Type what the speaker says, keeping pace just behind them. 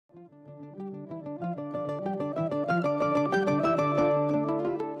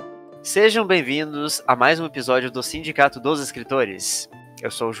Sejam bem-vindos a mais um episódio do Sindicato dos Escritores.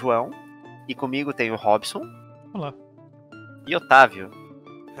 Eu sou o João e comigo tem o Robson. Olá. E Otávio.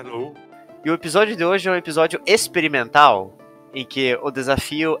 Hello. E o episódio de hoje é um episódio experimental, em que o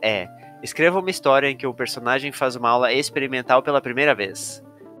desafio é: escreva uma história em que o personagem faz uma aula experimental pela primeira vez.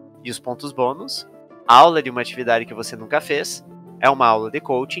 E os pontos bônus: a aula de uma atividade que você nunca fez, é uma aula de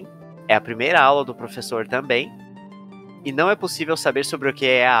coaching, é a primeira aula do professor também, e não é possível saber sobre o que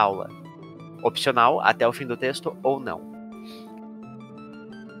é a aula. Opcional até o fim do texto ou não.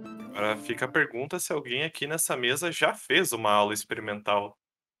 Agora fica a pergunta se alguém aqui nessa mesa já fez uma aula experimental,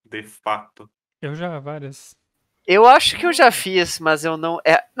 de fato. Eu já, várias. Eu acho que eu já fiz, mas eu não...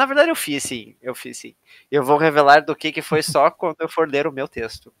 na verdade eu fiz sim. Eu vou revelar do que foi só quando eu for ler o meu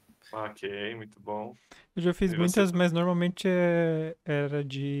texto. Ok, muito bom. Eu já fiz E muitas, você? mas normalmente era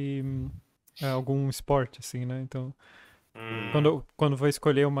de algum esporte, assim, né? Então, quando vou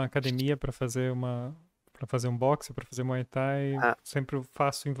escolher uma academia pra fazer um boxe, pra fazer Muay Thai, sempre eu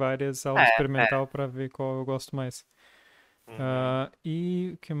faço em várias aulas experimental pra ver qual eu gosto mais.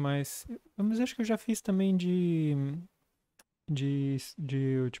 E o que mais? Mas acho que eu já fiz também de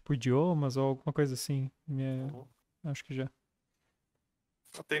tipo idiomas ou alguma coisa assim. Acho que já.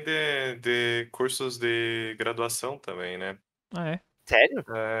 Tem de cursos de graduação também, né? Ah, é? Sério?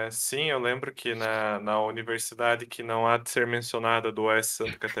 Sim, eu lembro que na universidade que não há de ser mencionada do Oeste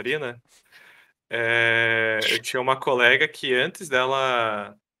Santa Catarina, eu tinha uma colega que antes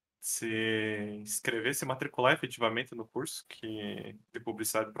dela se inscrever, se matricular efetivamente no curso de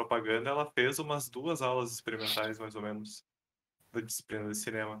publicidade e propaganda, ela fez umas 2 aulas experimentais, mais ou menos, da disciplina de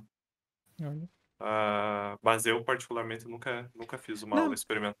cinema. Olha. Mas eu, particularmente, nunca fiz uma Não, aula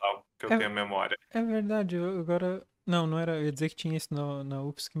experimental, que eu tenha memória. É verdade, agora... Não era... Eu ia dizer que tinha isso na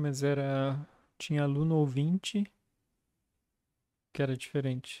UFSC, mas era... Tinha aluno ouvinte, que era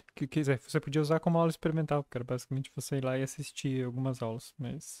diferente. Que quiser, você podia usar como aula experimental, porque era basicamente você ir lá e assistir algumas aulas,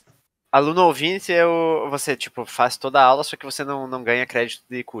 mas... Aluno ouvinte, você faz toda a aula, só que você não ganha crédito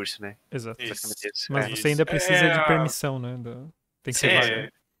de curso, né? Exato. Isso. Mas Isso. você ainda precisa de permissão, né? Tem que ser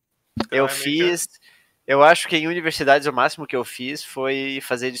vaga. Então Eu é meio que- fiz... Eu acho que em universidades o máximo que eu fiz foi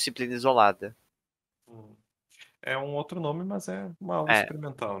fazer disciplina isolada. É um outro nome, mas é uma aula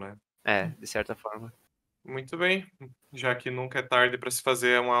experimental, né? De certa forma. Muito bem. Já que nunca é tarde para se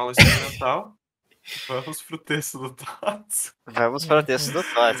fazer uma aula experimental, vamos pro texto do Tots. Vamos para o texto do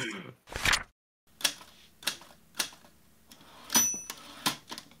Tots.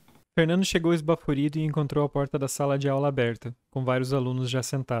 Fernando chegou esbaforido e encontrou a porta da sala de aula aberta, com vários alunos já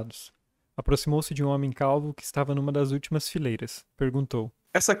sentados. Aproximou-se de um homem calvo que estava numa das últimas fileiras. Perguntou: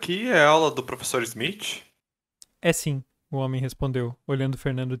 Essa aqui é a aula do professor Smith? É sim, o homem respondeu, olhando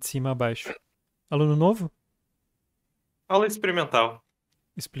Fernando de cima a baixo. Aluno novo? Aula experimental.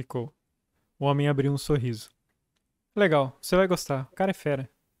 Explicou. O homem abriu um sorriso. Legal, você vai gostar. O cara é fera.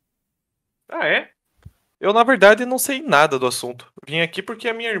 Ah, é? Eu, na verdade, não sei nada do assunto. Vim aqui porque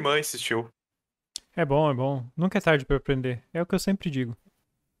a minha irmã insistiu. É bom, é bom. Nunca é tarde para aprender. É o que eu sempre digo.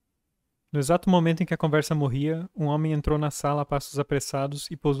 No exato momento em que a conversa morria, um homem entrou na sala a passos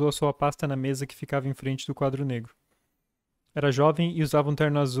apressados e pousou a sua pasta na mesa que ficava em frente do quadro negro. Era jovem e usava um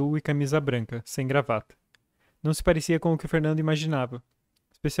terno azul e camisa branca, sem gravata. Não se parecia com o que o Fernando imaginava,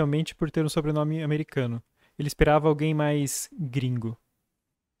 especialmente por ter um sobrenome americano. Ele esperava alguém mais gringo.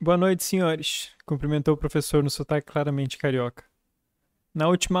 Boa noite, senhores, cumprimentou o professor no sotaque claramente carioca. Na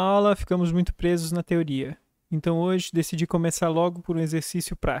última aula, ficamos muito presos na teoria. Então hoje decidi começar logo por um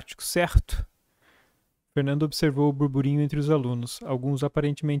exercício prático, certo? Fernando observou o burburinho entre os alunos, alguns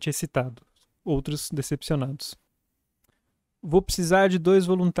aparentemente excitados, outros decepcionados. Vou precisar de 2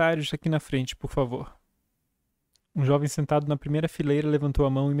 voluntários aqui na frente, por favor. Um jovem sentado na primeira fileira levantou a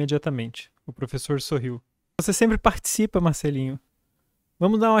mão imediatamente. O professor sorriu. Você sempre participa, Marcelinho.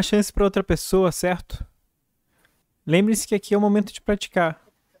 Vamos dar uma chance para outra pessoa, certo? Lembre-se que aqui é o momento de praticar.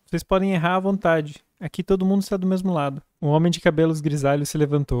 Vocês podem errar à vontade. Aqui todo mundo está do mesmo lado. Um homem de cabelos grisalhos se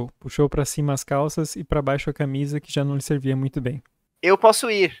levantou, puxou para cima as calças e para baixo a camisa que já não lhe servia muito bem. Eu posso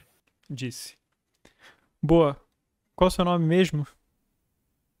ir, Disse. Boa. Qual o seu nome mesmo?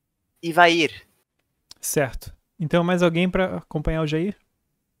 e vai ir. Certo. Então mais alguém para acompanhar o Jair?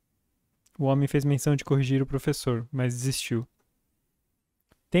 O homem fez menção de corrigir o professor, mas desistiu.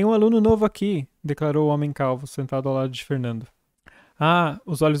 Tem um aluno novo aqui, declarou o homem calvo, sentado ao lado de Fernando. Ah,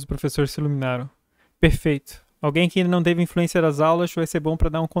 os olhos do professor se iluminaram. Perfeito. Alguém que ainda não teve influência das aulas vai ser bom para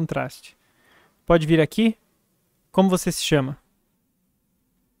dar um contraste. Pode vir aqui? Como você se chama?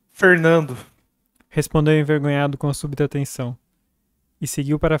 Fernando. Respondeu envergonhado com a súbita atenção. E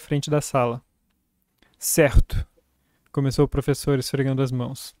seguiu para a frente da sala. Certo. Começou o professor esfregando as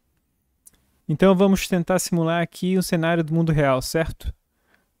mãos. Então vamos tentar simular aqui um cenário do mundo real, certo?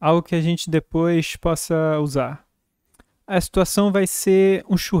 Algo que a gente depois possa usar. A situação vai ser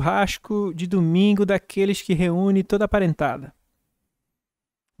um churrasco de domingo daqueles que reúne toda a parentada.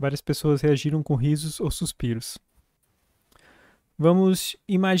 Várias pessoas reagiram com risos ou suspiros. Vamos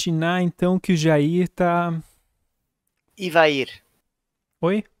imaginar então que o Jair tá... Ivair.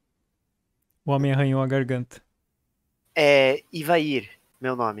 Oi? O homem arranhou a garganta. É Ivair,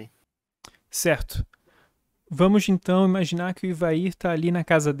 meu nome. Certo. Vamos então imaginar que o Ivair tá ali na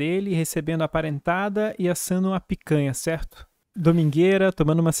casa dele, recebendo a parentada e assando uma picanha, certo? Domingueira,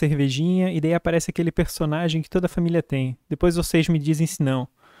 tomando uma cervejinha, e daí aparece aquele personagem que toda família tem. Depois vocês me dizem se não.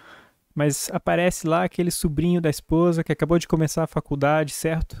 Mas aparece lá aquele sobrinho da esposa que acabou de começar a faculdade,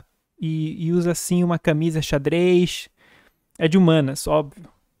 certo? E usa assim uma camisa xadrez. É de humanas, óbvio.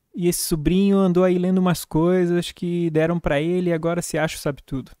 E esse sobrinho andou aí lendo umas coisas que deram pra ele e agora se acha sabe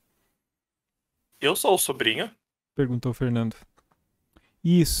tudo. Eu sou o sobrinho? Perguntou Fernando.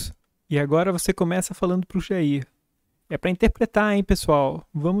 Isso. E agora você começa falando pro Jair. É pra interpretar, hein, pessoal?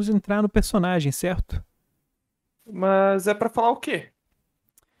 Vamos entrar no personagem, certo? Mas é pra falar o quê?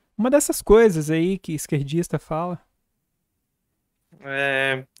 Uma dessas coisas aí que esquerdista fala.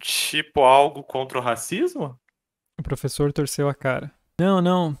 É tipo algo contra o racismo? O professor torceu a cara.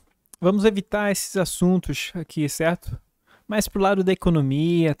 Não. Vamos evitar esses assuntos aqui, certo? Mais pro lado da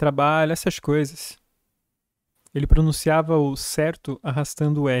economia, trabalho, essas coisas. Ele pronunciava o certo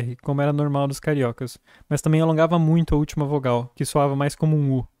arrastando o R, como era normal dos cariocas, mas também alongava muito a última vogal, que soava mais como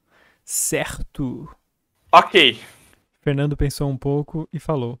um U. Certo. Ok. Fernando pensou um pouco e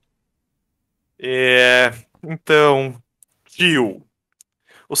falou. Então, tio,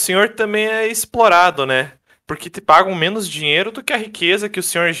 o senhor também é explorado, né? Porque te pagam menos dinheiro do que a riqueza que o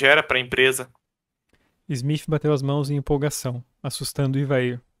senhor gera para a empresa. Smith bateu as mãos em empolgação, assustando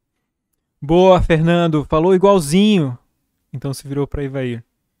Ivair. Boa, Fernando, falou igualzinho. Então se virou para Ivair.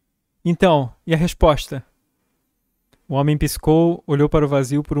 Então, e a resposta? O homem piscou, olhou para o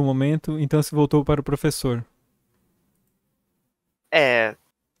vazio por um momento, então se voltou para o professor.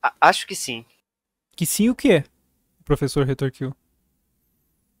 Acho que sim. Que sim o quê? O professor retorquiu.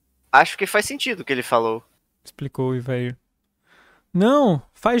 Acho que faz sentido o que ele falou. Explicou Ivair. Não,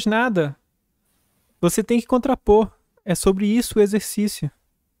 faz nada. Você tem que contrapor. É sobre isso o exercício.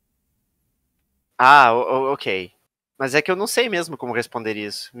 Ok. Mas é que eu não sei mesmo como responder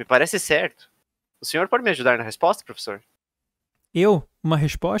isso. Me parece certo. O senhor pode me ajudar na resposta, professor? Eu? Uma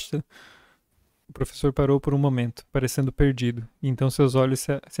resposta? O professor parou por um momento, parecendo perdido, e então seus olhos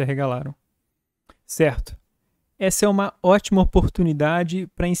se arregalaram. Certo. Essa é uma ótima oportunidade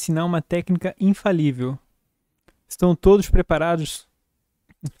para ensinar uma técnica infalível. Estão todos preparados?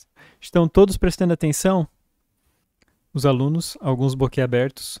 Estão todos prestando atenção? Os alunos, alguns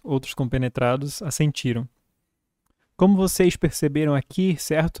boquiabertos, outros compenetrados, assentiram. Como vocês perceberam aqui,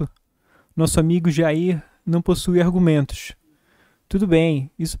 certo? Nosso amigo Jair não possui argumentos. Tudo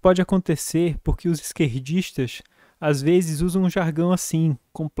bem, isso pode acontecer porque os esquerdistas às vezes usam um jargão assim,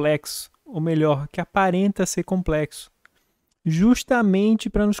 complexo, ou melhor, que aparenta ser complexo, justamente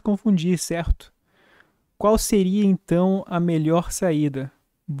para nos confundir, certo? Qual seria então a melhor saída?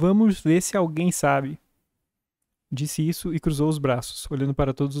 Vamos ver se alguém sabe. Disse isso e cruzou os braços, olhando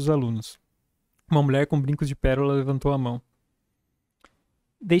para todos os alunos. Uma mulher com brincos de pérola levantou a mão.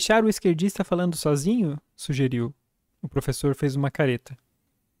 Deixar o esquerdista falando sozinho? Sugeriu. O professor fez uma careta.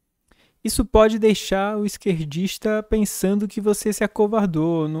 Isso pode deixar o esquerdista pensando que você se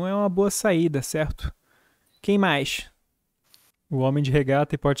acovardou. Não é uma boa saída, certo? Quem mais? O homem de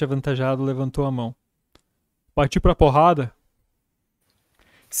regata e porte avantajado levantou a mão. Partir pra porrada?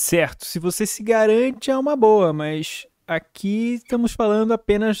 Certo, se você se garante é uma boa, mas aqui estamos falando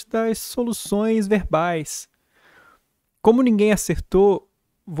apenas das soluções verbais. Como ninguém acertou,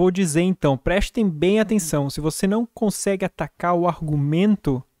 vou dizer então, prestem bem atenção. Se você não consegue atacar o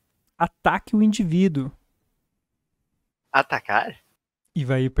argumento, ataque o indivíduo. Atacar?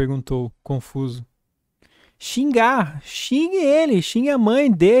 Ivaí perguntou, confuso. Xingar, xingue ele, xingue a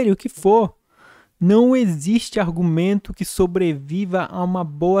mãe dele, o que for. Não existe argumento que sobreviva a uma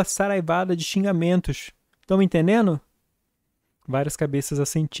boa saraivada de xingamentos. Estão me entendendo? Várias cabeças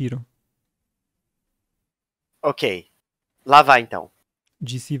assentiram. Ok. Lá vai então.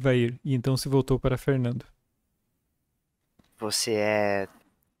 Disse Ivair, e então se voltou para Fernando. Você é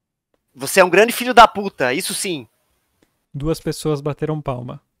um grande filho da puta, isso sim. 2 pessoas bateram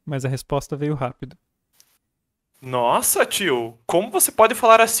palma, mas a resposta veio rápido. Nossa, tio, como você pode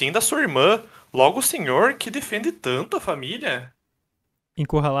falar assim da sua irmã? Logo o senhor que defende tanto a família?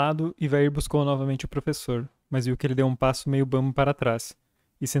 Encurralado, Ivair buscou novamente o professor, mas viu que ele deu um passo meio bambo para trás.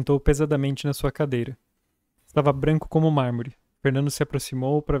 e sentou pesadamente na sua cadeira. Estava branco como mármore. Fernando se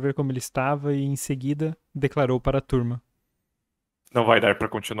aproximou para ver como ele estava e, em seguida, declarou para a turma. Não vai dar pra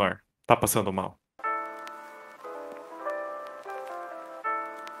continuar. Tá passando mal.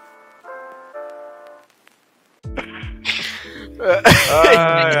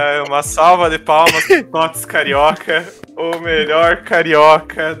 Uma salva de palmas pro Tots Carioca, o melhor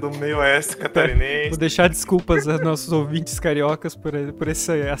carioca do meio oeste catarinense. Vou deixar desculpas aos nossos ouvintes cariocas por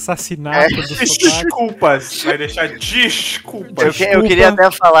esse assassinato do sotaque. Desculpas, vai deixar desculpas. Eu queria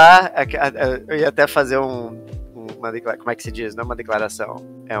até falar, eu ia até fazer uma declaração, como é que se diz? Não é uma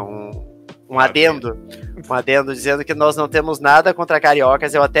declaração, é um adendo. Um adendo dizendo que nós não temos nada contra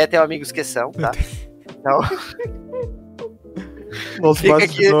cariocas, eu até tenho amigos que são, tá? Então... Nos Fica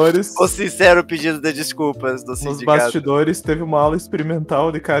bastidores, aqui o sincero pedido de desculpas do nos sindicato. bastidores teve uma aula experimental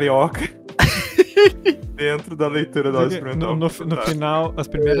de carioca dentro da leitura da aula experimental. No final, as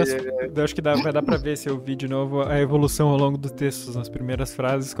primeiras... Eu acho que vai dar pra ver se eu vi de novo a evolução ao longo do texto, nas primeiras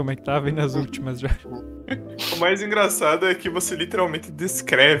frases, como é que tava, e nas últimas já. O mais engraçado é que você literalmente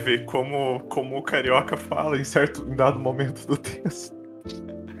descreve como o carioca fala em dado momento do texto.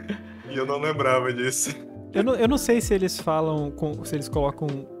 E eu não lembrava disso. Eu não sei se eles falam, se eles colocam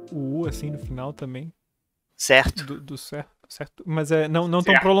o U assim no final também. Certo. Do certo. Mas não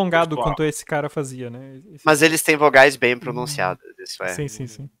tão prolongado quanto esse cara fazia, né? Mas eles têm vogais bem pronunciadas, isso é.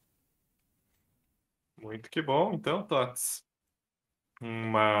 Sim. Muito que bom, então, Tots.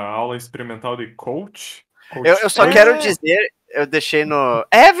 Uma aula experimental de coach. Eu só quero dizer, eu deixei no...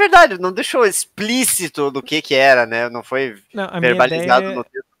 É verdade, não deixou explícito do que era, né? Não foi verbalizado no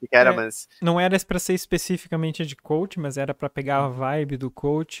texto do que era, mas... Não era pra ser especificamente de coach, mas era pra pegar a vibe do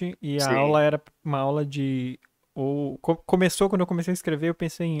coach, e a Sim. aula era uma aula de... Começou quando eu comecei a escrever, eu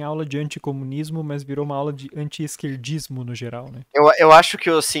pensei em aula de anti-comunismo, mas virou uma aula de anti-esquerdismo no geral, né? Eu acho que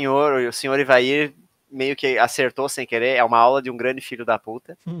o senhor Ivair meio que acertou sem querer, é uma aula de um grande filho da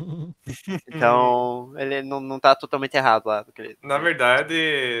puta. Então, ele não tá totalmente errado lá. Na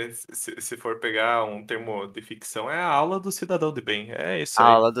verdade, se for pegar um termo de ficção, é a aula do cidadão de bem. É isso aí. A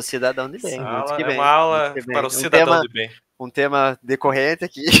aula do cidadão de bem. É uma aula para o cidadão de bem. Um tema decorrente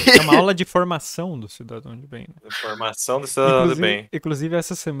aqui. É uma aula de formação do cidadão de bem. Né? Formação do cidadão de bem. Inclusive,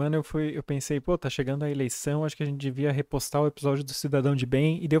 essa semana eu pensei, tá chegando a eleição, acho que a gente devia repostar o episódio do Cidadão de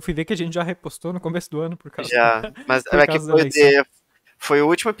Bem, e daí eu fui ver que a gente já repostou no começo do ano por causa mas por é causa que foi o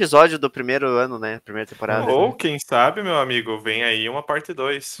último episódio do primeiro ano, né? Primeira temporada. Ou, quem sabe, meu amigo, vem aí uma parte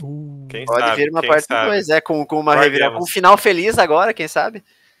 2. Pode vir uma parte 2, com uma reviravolta, com um final feliz agora, quem sabe?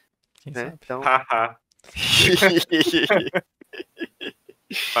 Quem sabe? Então...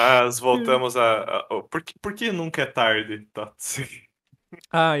 Mas voltamos por que nunca é tarde, Tots?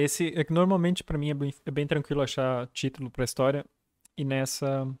 É que normalmente pra mim é bem tranquilo achar título pra história, e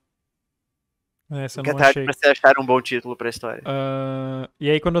nessa Nunca não é tarde achei. pra você achar um bom título pra história. E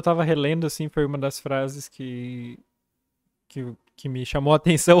aí quando eu tava relendo, assim, foi uma das frases que me chamou a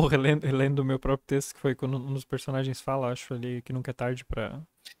atenção relendo o meu próprio texto, que foi quando um dos personagens fala, acho ali, que nunca é tarde pra...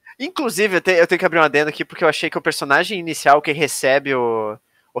 Inclusive, eu tenho que abrir uma adendo aqui, porque eu achei que o personagem inicial que recebe o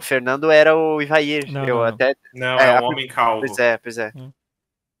Fernando era o Ivair. Não, é um homem calvo. Pois é.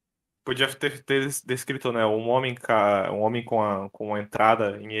 Podia ter descrito, né? Um homem com a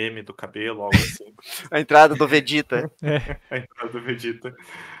entrada em M do cabelo, algo assim. A entrada do Vegeta. A entrada do Vegeta.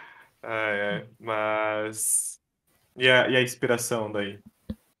 Mas... E a inspiração daí?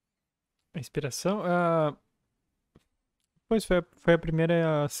 A inspiração? Pois foi a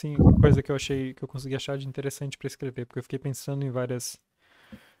primeira, assim, coisa que eu achei, que eu consegui achar de interessante pra escrever, porque eu fiquei pensando em várias...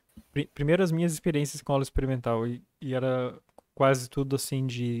 Primeiro as minhas experiências com aula experimental, e era quase tudo,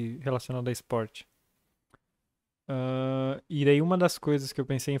 assim, relacionado a esporte. E daí uma das coisas que eu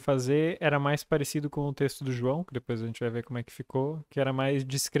pensei em fazer era mais parecido com o texto do João, que depois a gente vai ver como é que ficou, que era mais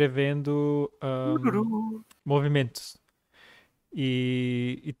descrevendo movimentos.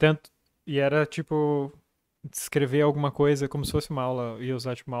 E era tipo... descrever alguma coisa como se fosse uma aula, ia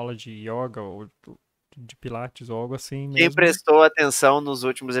usar tipo uma aula de yoga ou de pilates ou algo assim mesmo. Quem prestou atenção nos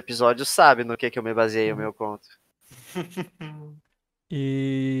últimos episódios sabe no que eu me baseei o meu conto.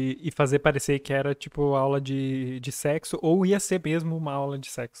 E fazer parecer que era tipo aula de sexo, ou ia ser mesmo uma aula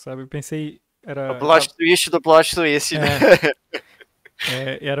de sexo, sabe? Eu pensei, O plot twist do plot twist, né?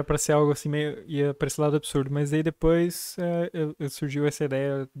 Era pra ser algo assim, meio, ia pra esse lado absurdo, mas aí depois surgiu essa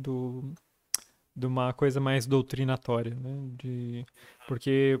ideia de uma coisa mais doutrinatória, né?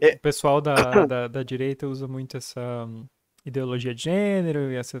 Porque o pessoal da direita usa muito essa ideologia de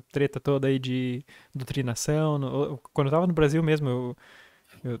gênero e essa treta toda aí de doutrinação. Quando eu tava no Brasil mesmo,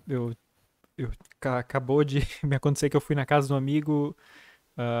 acabou de me acontecer que eu fui na casa de um amigo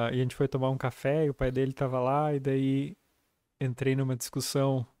E a gente foi tomar um café e o pai dele tava lá, e daí entrei numa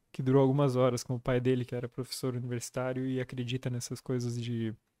discussão que durou algumas horas com o pai dele, que era professor universitário e acredita nessas coisas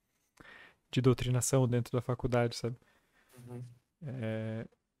de doutrinação dentro da faculdade, sabe? Uhum.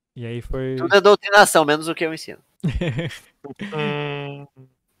 E aí foi... Tudo é doutrinação, menos o que eu ensino.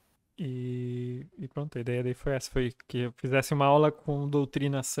 E pronto, a ideia daí foi essa, foi que eu fizesse uma aula com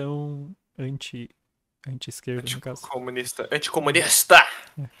doutrinação anti-esquerda, no caso. Anticomunista!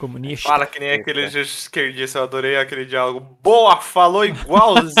 Comunista. Fala que nem aqueles esquerdistas, eu adorei aquele diálogo. Boa, falou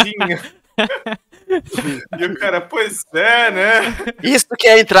igualzinho! E o cara, pois é, né? Isso que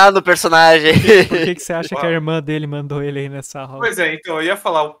é entrar no personagem. Por que você acha que a irmã dele mandou ele aí nessa aula? Pois é, então eu ia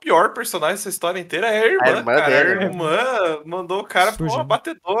falar, o pior personagem dessa história inteira é a irmã, cara. Dele, a irmã mandou o cara pra um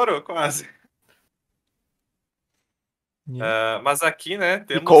abatedouro, quase. Mas aqui, né,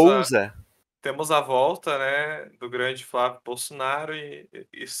 temos a volta, né, do grande Flávio Bolsonaro e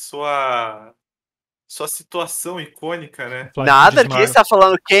sua situação icônica, né? Nada que está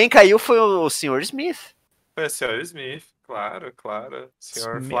falando. Quem caiu foi o Sr. Smith. Foi o Sr. Smith, claro.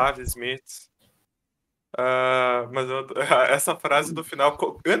 Sr. Smith. Flávio Smith. Mas essa frase do final,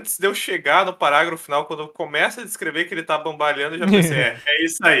 antes de eu chegar no parágrafo final, quando eu começo a descrever que ele tá bambalhando, eu já pensei, é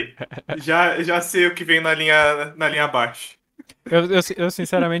isso aí. Já sei o que vem na linha abaixo. Eu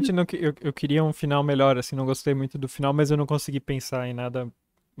sinceramente não, eu queria um final melhor, assim, não gostei muito do final, mas eu não consegui pensar em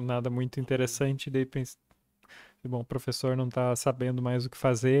nada muito interessante, daí pensei, bom, o professor não tá sabendo mais o que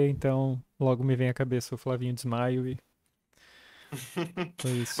fazer, então logo me vem à cabeça o Flavinho Desmaio e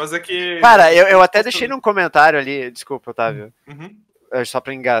foi isso. Mas é que... Cara, eu até deixei num comentário ali, desculpa, Otávio, só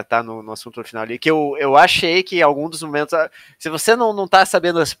pra engatar no assunto final ali, que eu achei que em algum dos momentos, se você não tá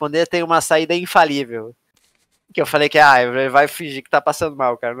sabendo responder, tem uma saída infalível. Que eu falei que, ele vai fingir que tá passando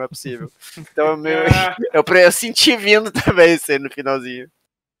mal, cara, não é possível. Então eu senti vindo também isso aí no finalzinho.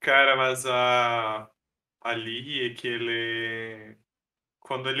 Cara, mas ali é que ele...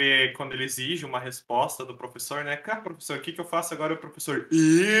 Quando ele exige uma resposta do professor, né? Cara, professor, o que eu faço agora? O professor,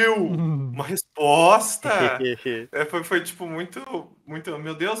 uma resposta? Foi tipo muito,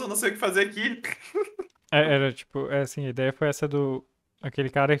 meu Deus, eu não sei o que fazer aqui. Era tipo, assim, a ideia foi essa aquele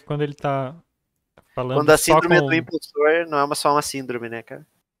cara que quando ele tá falando quando a só síndrome do impulsor não é só uma síndrome, né, cara?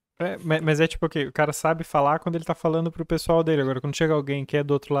 Mas é tipo o cara sabe falar quando ele tá falando pro pessoal dele. Agora, quando chega alguém que é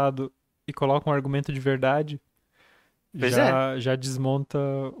do outro lado e coloca um argumento de verdade, já desmonta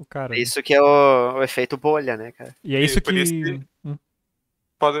o cara. Isso que é o efeito bolha, né, cara? E é isso que...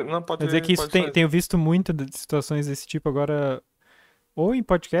 Pode dizer que isso tenho visto muito de situações desse tipo agora, ou em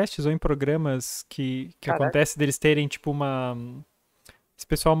podcasts ou em programas que acontece deles terem, tipo, esse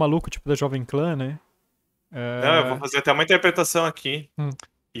pessoal maluco, tipo, da Jovem Clã, né? Não, eu vou fazer até uma interpretação aqui.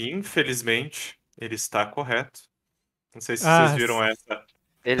 Infelizmente, ele está correto. Não sei se vocês viram essa.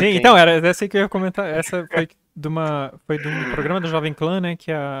 Então, era essa aí que eu ia comentar. Essa foi de um programa da Jovem Clã, né?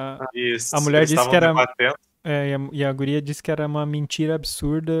 Que a mulher disse que era... e a guria disse que era uma mentira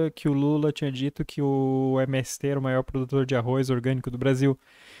absurda que o Lula tinha dito que o MST era o maior produtor de arroz orgânico do Brasil.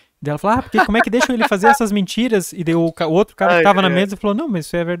 Daí ela falou, porque como é que deixam ele fazer essas mentiras? E daí o outro cara que tava na mesa falou, não, mas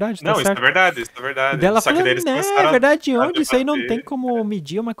isso é verdade, tá certo. Isso é verdade. E daí ela falou, não, é verdade onde? Isso aí não tem como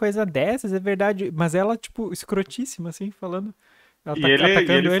medir uma coisa dessas, é verdade. Mas ela, tipo, escrotíssima, assim, falando. Ela tá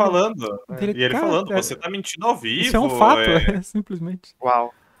atacando ele falando. E ele falando, você tá mentindo ao vivo. Isso é um fato, simplesmente.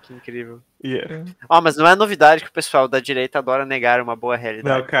 Uau, que incrível. Mas não é novidade que o pessoal da direita adora negar uma boa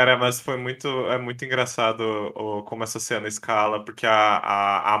realidade. Não, cara, mas é muito engraçado como essa cena escala, porque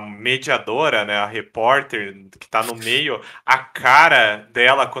a mediadora, né, a repórter que tá no meio, a cara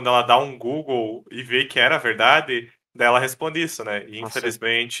dela, quando ela dá um Google e vê que era verdade, daí ela responde isso, né? E,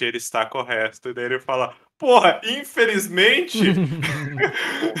 infelizmente, ele está correto. E daí ele fala, porra, infelizmente...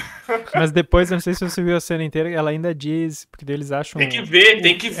 Mas depois, eu não sei se você viu a cena inteira, ela ainda diz, porque eles acham... Tem que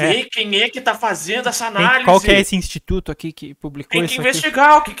ver quem é que tá fazendo essa análise. Qual que é esse instituto aqui que publicou isso? Tem que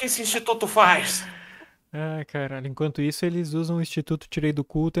investigar o que esse instituto faz. Caralho, enquanto isso eles usam o Instituto Tirei do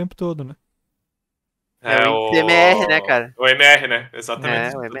Cu o tempo todo, né? O MR, né, cara? O MR, né?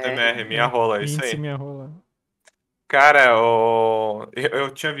 Exatamente. O MR, minha rola, isso aí. Minha rola. Cara, eu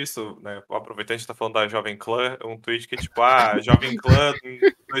tinha visto, né, aproveitando a gente tá falando da Jovem Clã, um tweet que tipo, Jovem Clã em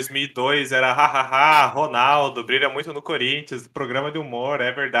 2002 era hahaha, Ronaldo, brilha muito no Corinthians, programa de humor,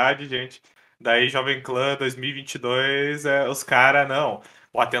 é verdade, gente. Daí Jovem Clã 2022, os caras, não.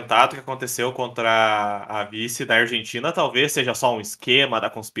 O atentado que aconteceu contra a vice da Argentina talvez seja só um esquema da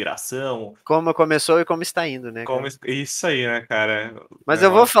conspiração. Como começou e como está indo, né? Isso aí, né, cara? Mas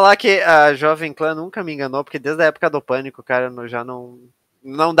eu vou falar que a Jovem Clã nunca me enganou, porque desde a época do Pânico, cara, já não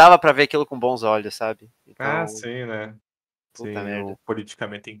dava pra ver aquilo com bons olhos, sabe? Então, sim, né? Puta Sim, merda. o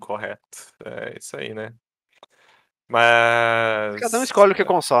politicamente incorreto. É isso aí, né? Cada um Mas. escolhe o que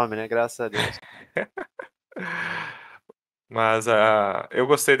consome, né? Graças a Deus. Mas eu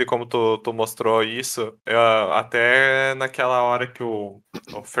gostei de como tu mostrou isso. Até naquela hora que o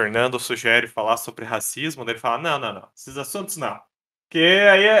Fernando sugere falar sobre racismo, daí ele fala: não, não, não, esses assuntos não. Porque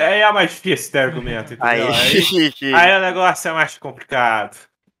aí é mais difícil ter argumento, entendeu? Aí o negócio é mais complicado.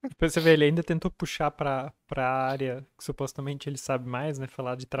 Depois você vê, ele ainda tentou puxar pra área que supostamente ele sabe mais, né?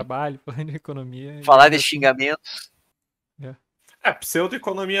 Falar de trabalho, falar de economia. e Falar ainda de assim- xingamentos. É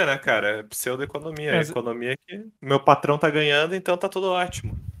pseudo-economia, né, cara? É pseudo-economia. Mas, Economia que meu patrão tá ganhando, então tá tudo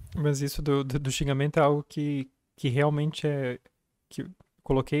ótimo. mas isso do xingamento é algo que realmente é. Que eu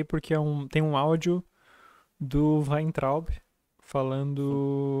coloquei porque tem um áudio do Weintraub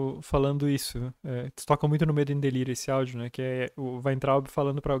falando isso. Toca muito no Medo em Delírio esse áudio, né? Que é o Weintraub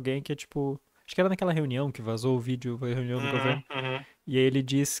falando pra alguém que é tipo. Acho que era naquela reunião que vazou o vídeo, foi a reunião do governo. Uhum. E aí ele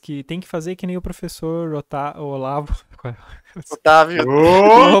diz que tem que fazer que nem o professor Olavo. Otávio.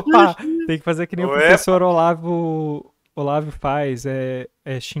 Opa! Tem que fazer que nem o Ué. professor Olavo faz,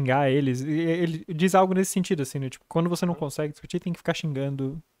 xingar eles. E ele diz algo nesse sentido, assim, né? Tipo, quando você não consegue discutir, tem que ficar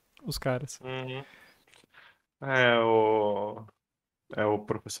xingando os caras. Uhum. O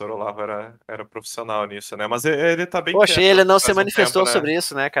professor Olavo era profissional nisso, né? Mas ele tá bem Poxa, quieto ele não se faz um tempo, manifestou né? sobre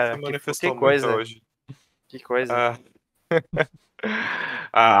isso, né, Se cara? Que manifestou muito coisa. hoje. Que coisa.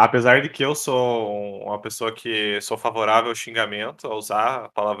 Ah. Apesar de que eu sou uma pessoa que sou favorável ao xingamento, a usar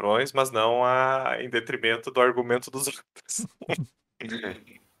palavrões, mas não em detrimento do argumento dos outros.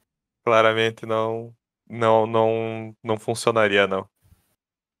 Claramente não funcionaria, não.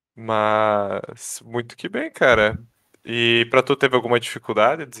 Mas muito que bem, cara. E pra tu teve alguma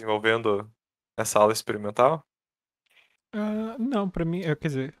dificuldade desenvolvendo essa aula experimental? Não, pra mim, quer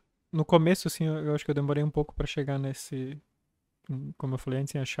dizer, no começo, assim, eu acho que eu demorei um pouco pra chegar como eu falei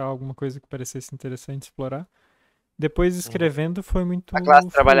antes, em achar alguma coisa que parecesse interessante explorar. Depois escrevendo foi muito A classe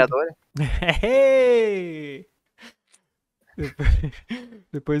fluido. trabalhadora. Depois,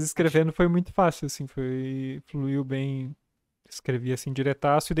 depois escrevendo foi muito fácil, assim, fluiu bem. Escrevi assim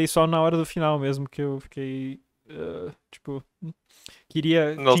diretaço e daí só na hora do final mesmo que eu fiquei, tipo,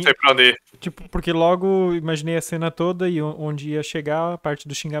 Não sei pra onde ir. tipo, porque logo imaginei a cena toda e onde ia chegar a parte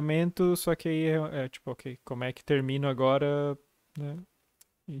do xingamento, só que aí tipo, ok, como é que termino agora, né?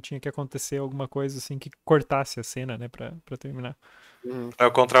 E tinha que acontecer alguma coisa assim que cortasse a cena, né, pra terminar. É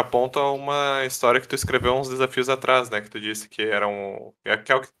o contraponto a uma história que tu escreveu uns desafios atrás, né? Que tu disse que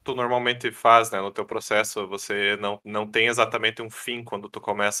que é o que tu normalmente faz, né? No teu processo, você não tem exatamente um fim quando tu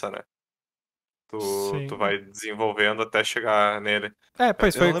começa, né? Tu Sim. vai desenvolvendo até chegar nele.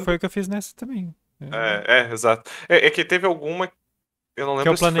 Pois Eu não foi lembro. o que eu fiz nessa também. Exato. É que teve alguma. Eu não Que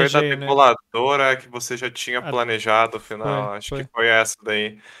eu lembro se foi da planejei, né? degoladora que você já tinha Ah, planejado o final. Acho que foi. foi essa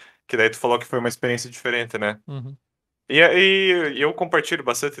daí. Que daí tu falou que foi uma experiência diferente, né? Uhum. E eu compartilho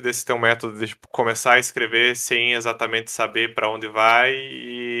bastante desse teu método de tipo, começar a escrever sem exatamente saber para onde vai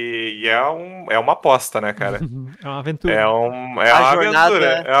e é uma aposta, né, cara? É uma aventura. É A uma aventura, jornada,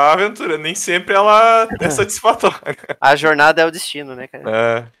 é uma aventura. Nem sempre ela é satisfatória. a jornada é o destino, né, cara?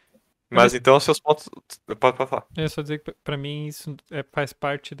 É, Não, mas então seus pontos. Pode falar. eu só dizer que pra mim isso faz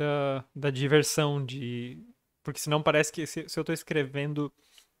parte da diversão de. Porque senão parece que se eu tô escrevendo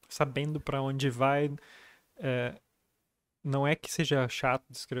sabendo pra onde vai, é, não é que seja chato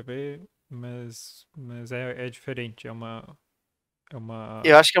de escrever, mas é diferente. É Eu uma.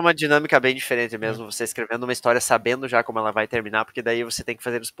 acho que é uma dinâmica bem diferente mesmo, você escrevendo uma história sabendo já como ela vai terminar, porque daí você tem que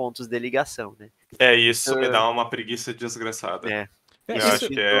fazer os pontos de ligação, né? Isso me dá uma preguiça desgraçada. É. Eu Isso. acho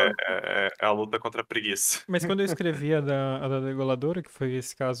que é a luta contra a preguiça. Mas quando eu escrevi a da degoladora, que foi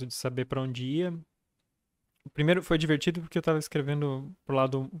esse caso de saber pra onde ia, primeiro foi divertido porque eu tava escrevendo pro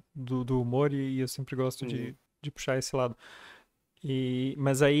lado do humor e eu sempre gosto de puxar esse lado.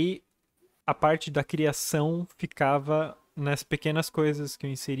 Mas aí a parte da criação ficava nas pequenas coisas que eu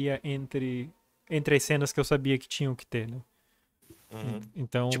inseria entre as cenas que eu sabia que tinham que ter, né?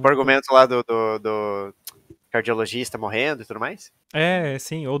 Então. Tipo o argumento lá do cardiologista morrendo e tudo mais?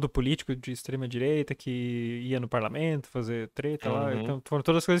 Sim, ou do político de extrema direita que ia no parlamento fazer treta lá. Então foram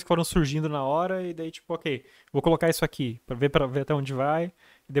todas as coisas que foram surgindo na hora e daí, tipo, ok, vou colocar isso aqui pra ver até onde vai.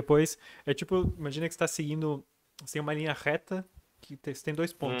 E depois, tipo, imagina que você tá seguindo, você tem uma linha reta que você tem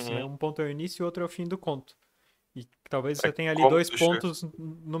dois pontos, né? Um ponto é o início e o outro é o fim do conto. E talvez você tenha ali Como dois tu chega? pontos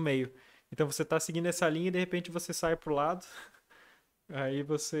no meio. Então você tá seguindo essa linha e de repente você sai pro lado. Aí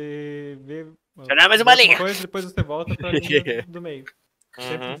você vê Não, mais uma linha! coisa, depois você volta pra linha do meio.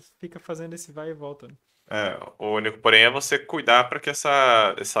 Sempre fica fazendo esse vai e volta. Né? O único porém é você cuidar para que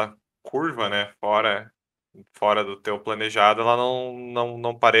essa curva, né, fora fora do teu planejado, ela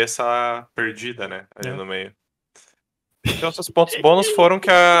não pareça perdida, né? Ali É. no meio. Então, seus pontos bônus foram que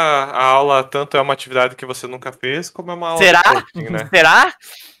a aula tanto é uma atividade que você nunca fez, como é uma aula Será? de coaching, né? Será?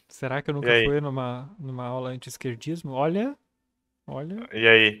 Será que eu E nunca aí? fui numa aula anti-esquerdismo? Olha, E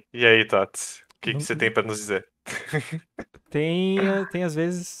aí, Tots? O que não- você tem pra nos dizer? tem às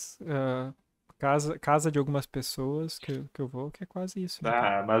vezes casa de algumas pessoas que eu vou, que é quase isso, né,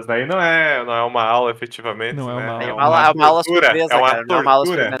 cara? Ah, mas daí não é uma aula efetivamente, Não é uma né? É aula. uma aula É surpresa, uma cara. Não é uma aula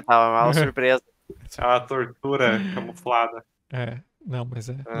tortura. experimental, é uma aula surpresa. É uma tortura camuflada. Não, mas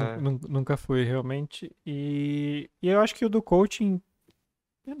Ah, nunca fui realmente. E eu acho que o do coaching,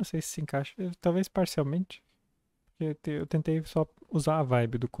 eu não sei se se encaixa, talvez parcialmente. Porque eu tentei só usar a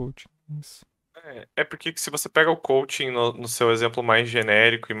vibe do coaching. Mas... é porque se você pega o coaching no seu exemplo mais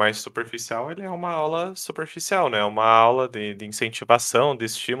genérico e mais superficial, ele é uma aula superficial, né? É uma aula de incentivação, de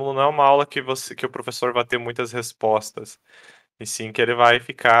estímulo, não é uma aula que o professor vai ter muitas respostas. E sim que ele vai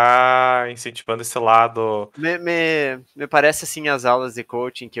ficar incentivando esse lado. Me parece assim as aulas de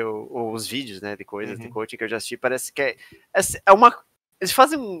coaching ou os vídeos, né, de coisas de Uhum. coaching que eu já assisti, parece que é uma. Eles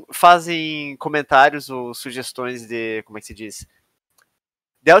fazem comentários ou sugestões de, como é que se diz?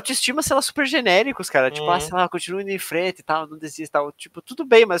 De autoestima, sei lá, super genéricos, cara. Tipo, sei lá, continue indo em frente e tal, não desista e tal. Tipo, tudo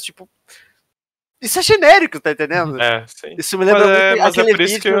bem, mas tipo. Isso é genérico, tá entendendo? Sim. Isso me lembra muito Mas é por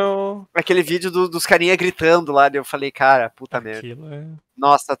isso que eu. aquele vídeo dos carinha gritando lá, e eu falei, cara, puta merda. Aquilo é.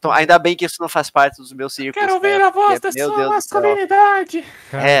 Nossa, ainda bem que isso não faz parte dos meus círculos. Quero ouvir cara, a voz porque, da meu sua Deus do céu. masculinidade.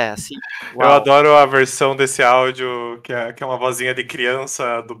 Cara, Assim, Eu uau. adoro a versão desse áudio, que é uma vozinha de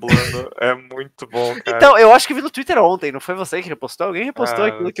criança dublando. É muito bom, cara. Então, eu acho que vi no Twitter ontem, não foi você que repostou? Alguém repostou Ah,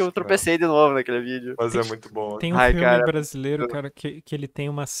 aquilo que eu acho que não. tropecei de novo naquele vídeo. Mas é muito bom. tem um Ai, filme cara, brasileiro, cara, que ele tem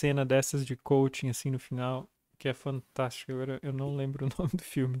uma cena dessas de coaching, assim, no final, que é fantástico. Agora eu não lembro o nome do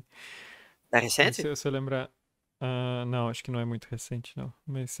filme. É Mas recente? se eu lembrar. Não, acho que não é muito recente, não.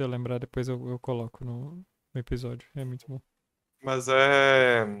 Mas se eu lembrar, depois eu coloco no episódio. É muito bom. Mas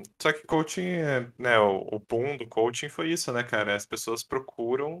é. Só que coaching, né? O boom do coaching foi isso, né, cara? As pessoas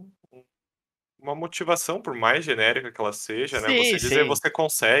procuram uma motivação, por mais genérica que ela seja, né? Sim, Você dizer sim. você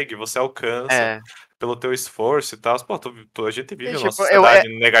consegue, você alcança É. pelo teu esforço e tal. Pô, a gente vive numa Tipo, sociedade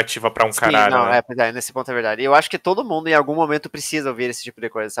negativa pra um sim, caralho, não, né? nesse ponto é verdade. Eu acho que todo mundo em algum momento precisa ouvir esse tipo de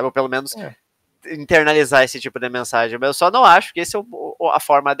coisa, sabe? Ou pelo menos É. internalizar esse tipo de mensagem. Mas eu só não acho que esse é a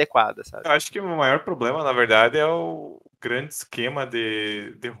forma adequada, sabe? Eu acho que o maior problema, na verdade, é o grande esquema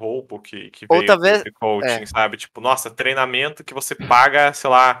de roubo que Ou veio talvez. de coaching, sabe? Tipo, nossa, treinamento que você paga, sei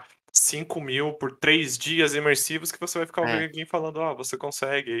lá, 5 mil por 3 dias imersivos que você vai ficar ouvindo alguém falando, você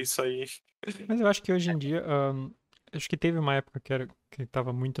consegue, é isso aí. Mas eu acho que hoje em dia. Acho que teve uma época que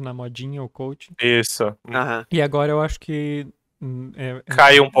tava muito na modinha o coaching. Isso. Aham. E agora eu acho que.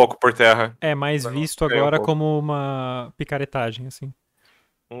 Caiu um pouco por terra. É mais O negócio visto caiu um agora pouco. como uma picaretagem, assim.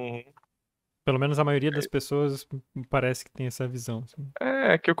 Uhum. Pelo menos a maioria das pessoas parece que tem essa visão. Assim.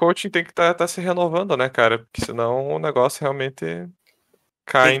 É que o coaching tem que tá se renovando, né, cara? Porque senão o negócio realmente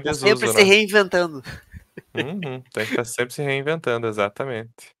cai Tem em que estar sempre desuso, se né? reinventando. Uhum. Tem que estar sempre se reinventando,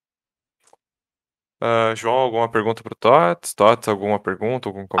 exatamente. João, alguma pergunta pro Tots? Tots, alguma pergunta,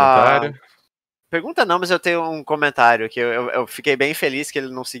 algum Ah, comentário? pergunta não, mas eu tenho um comentário que eu fiquei bem feliz que ele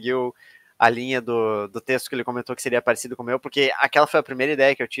não seguiu a linha do texto que ele comentou que seria parecido com o meu, porque aquela foi a primeira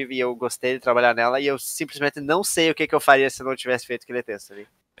ideia que eu tive e eu gostei de trabalhar nela e eu simplesmente não sei o que eu faria se eu não tivesse feito aquele texto ali.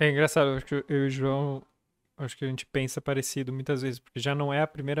 É engraçado, acho que eu e o João, acho que a gente pensa parecido muitas vezes, porque já não é a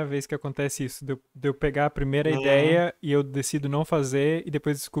primeira vez que acontece isso, de eu pegar a primeira ideia e eu decido não fazer e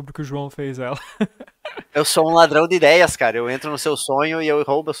depois descubro que o João fez ela. Eu sou um ladrão de ideias, cara. Eu entro no seu sonho e eu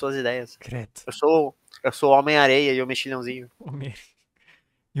roubo as suas ideias. Credo. Eu sou o Homem-Areia e o Mexilhãozinho.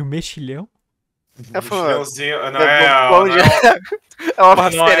 E o mexilhão? Mexilhãozinho, não Bob é. Esponja. É uma Porra,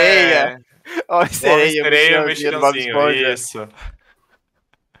 não sereia. É uma sereia, o Homem-Sereia e o Mexilhãozinho do Bob Mexilhãozinho, Esponja. isso.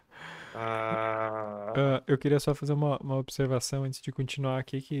 Eu queria só fazer uma observação antes de continuar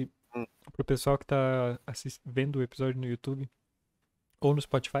aqui, que pro pessoal que tá vendo o episódio no YouTube, ou no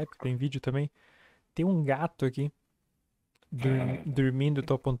Spotify, porque tem vídeo também, tem um gato aqui, dormindo,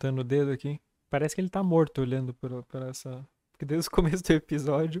 tô apontando o dedo aqui. Parece que ele tá morto olhando pra essa... Porque desde o começo do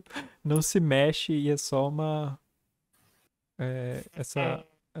episódio não se mexe e é só uma...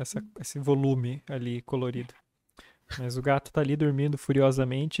 esse volume ali colorido. Mas o gato tá ali dormindo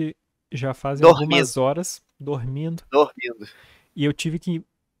furiosamente, já fazem algumas horas, dormindo. E eu tive que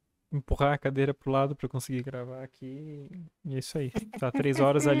empurrar a cadeira pro lado pra conseguir gravar aqui. E é isso aí. Tá 3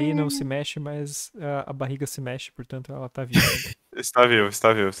 horas ali, não se mexe, mas a barriga se mexe, portanto ela tá viva. Está vivo.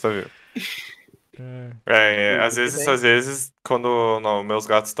 Às vezes, quando meus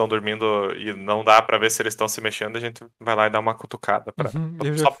gatos estão dormindo e não dá pra ver se eles estão se mexendo, a gente vai lá e dá uma cutucada.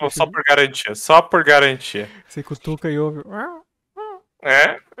 Eu já Só por garantia. Só por garantia. Você cutuca e ouve.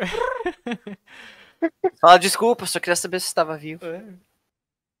 É? Fala, desculpa, só queria saber se estava vivo.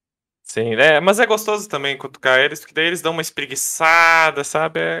 Sim, mas é gostoso também cutucar eles, porque daí eles dão uma espreguiçada,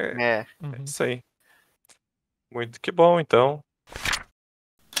 sabe? É isso aí. Muito que bom, então.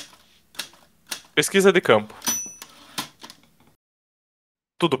 Pesquisa de campo.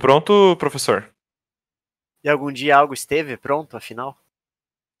 Tudo pronto, professor? E algum dia algo esteve pronto, afinal?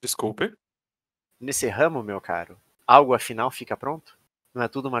 Desculpe. Nesse ramo, meu caro, algo afinal fica pronto? Não é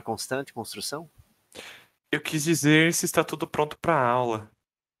tudo uma constante construção? Eu quis dizer se está tudo pronto para a aula.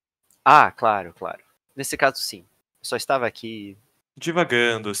 Ah, claro. Nesse caso, sim. Eu só estava aqui...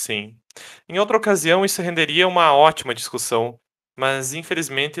 Divagando, sim. Em outra ocasião, isso renderia uma ótima discussão, mas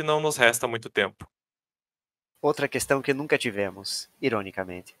infelizmente não nos resta muito tempo. Outra questão que nunca tivemos,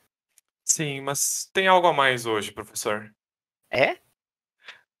 ironicamente. Sim, mas tem algo a mais hoje, professor. É?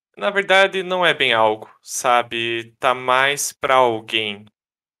 Na verdade, não é bem algo, sabe? Tá mais para alguém.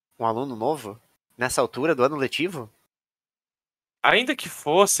 Um aluno novo? Nessa altura do ano letivo? Ainda que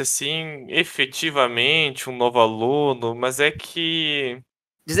fosse, assim, efetivamente um novo aluno, mas é que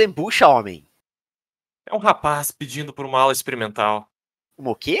Desembucha, homem! é um rapaz pedindo por uma aula experimental.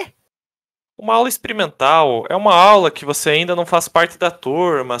 O quê? Uma aula experimental é uma aula que você ainda não faz parte da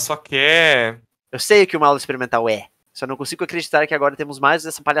turma, só quer. Eu sei o que uma aula experimental é. Só não consigo acreditar que agora temos mais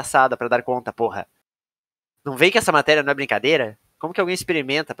dessa palhaçada pra dar conta, porra. Não vem que essa matéria não é brincadeira? Como que alguém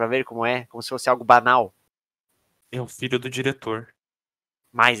experimenta pra ver como é? Como se fosse algo banal. É o filho do diretor.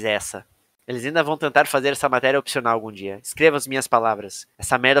 Mais essa. Eles ainda vão tentar fazer essa matéria opcional algum dia. Escreva as minhas palavras.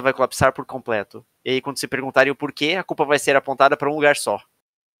 Essa merda vai colapsar por completo. E aí, quando se perguntarem o porquê, a culpa vai ser apontada pra um lugar só.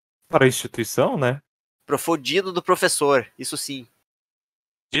 Para a instituição, né? Pro fodido do professor, isso sim.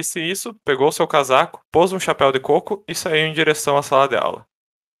 Disse isso, pegou seu casaco, pôs um chapéu de coco e saiu em direção à sala de aula.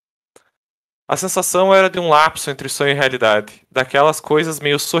 A sensação era de um lapso entre sonho e realidade, daquelas coisas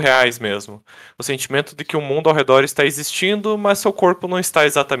meio surreais mesmo. O sentimento de que o mundo ao redor está existindo, mas seu corpo não está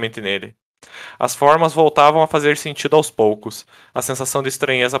exatamente nele. As formas voltavam a fazer sentido aos poucos. A sensação de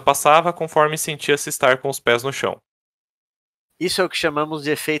estranheza passava conforme sentia-se estar com os pés no chão. Isso é o que chamamos de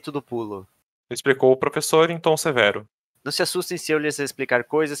efeito do pulo. Explicou o professor em tom severo. Não se assustem se eu lhes explicar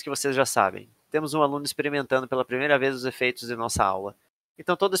coisas que vocês já sabem. Temos um aluno experimentando pela primeira vez os efeitos de nossa aula.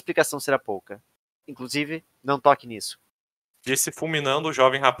 Então toda explicação será pouca. Inclusive, não toque nisso. Disse fulminando o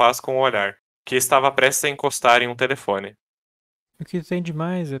jovem rapaz com o olhar, que estava prestes a encostar em um telefone. O que tem de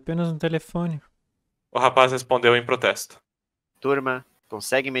mais? É apenas um telefone. O rapaz respondeu em protesto. Turma,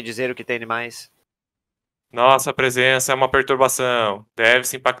 consegue me dizer o que tem de mais? Nossa presença é uma perturbação.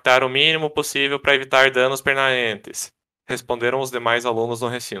 Deve-se impactar o mínimo possível para evitar danos permanentes. Responderam os demais alunos no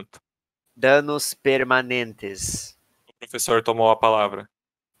recinto. Danos permanentes. O professor tomou a palavra.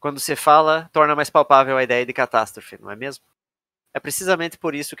 Quando se fala, torna mais palpável a ideia de catástrofe, não é mesmo? É precisamente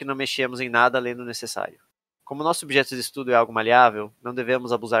por isso que não mexemos em nada além do necessário. Como nosso objeto de estudo é algo maleável, não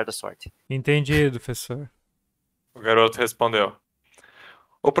devemos abusar da sorte. Entendido, professor. O garoto respondeu.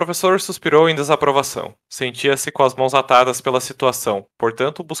 O professor suspirou em desaprovação. Sentia-se com as mãos atadas pela situação,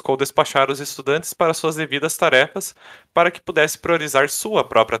 portanto buscou despachar os estudantes para suas devidas tarefas para que pudesse priorizar sua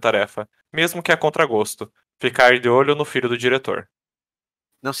própria tarefa, mesmo que a contragosto, ficar de olho no filho do diretor.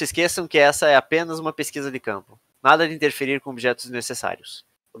 Não se esqueçam que essa é apenas uma pesquisa de campo. Nada de interferir com objetos desnecessários.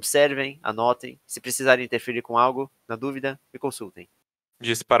 Observem, anotem, se precisarem interferir com algo, na dúvida, me consultem.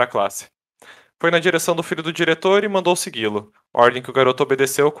 Disse para a classe. Foi na direção do filho do diretor e mandou segui-lo, ordem que o garoto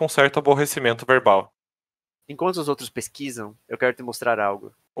obedeceu com certo aborrecimento verbal. Enquanto os outros pesquisam, eu quero te mostrar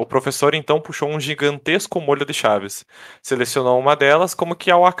algo. O professor então puxou um gigantesco molho de chaves, selecionou uma delas como que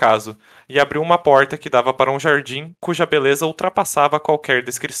ao acaso, e abriu uma porta que dava para um jardim cuja beleza ultrapassava qualquer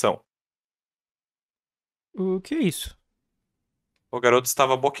descrição. O que é isso? O garoto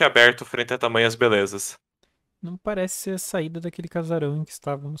estava boquiaberto frente a tamanhas belezas. Não parece ser a saída daquele casarão em que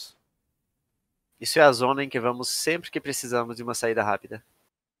estávamos. Isso é a zona em que vamos sempre que precisamos de uma saída rápida.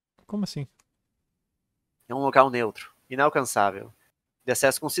 Como assim? É um local neutro, inalcançável, de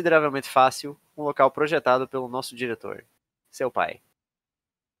acesso consideravelmente fácil, um local projetado pelo nosso diretor, seu pai.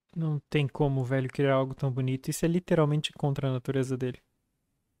 Não tem como o velho criar algo tão bonito. Isso é literalmente contra a natureza dele.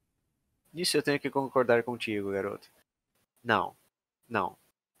 Nisso eu tenho que concordar contigo, garoto. Não.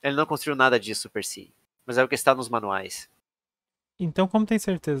 Ele não construiu nada disso per si, mas é o que está nos manuais. Então como tem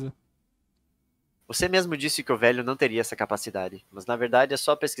certeza? Você mesmo disse que o velho não teria essa capacidade, mas na verdade é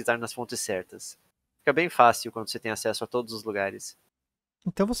só pesquisar nas fontes certas. Fica bem fácil quando você tem acesso a todos os lugares.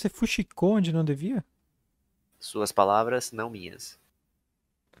 Então você fuxicou onde não devia? Suas palavras, não minhas.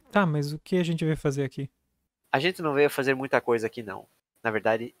 Tá, mas o que a gente veio fazer aqui? A gente não veio fazer muita coisa aqui, não. Na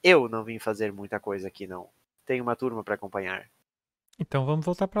verdade, eu não vim fazer muita coisa aqui, não. Tenho uma turma para acompanhar. Então vamos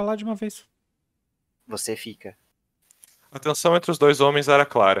voltar pra lá de uma vez. Você fica. A tensão entre os dois homens era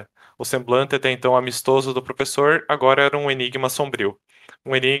clara. O semblante até então amistoso do professor agora era um enigma sombrio.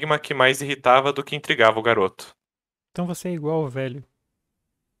 Um enigma que mais irritava do que intrigava o garoto. Então você é igual ao velho.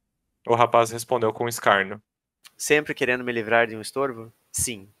 O rapaz respondeu com escárnio. Sempre querendo me livrar de um estorvo?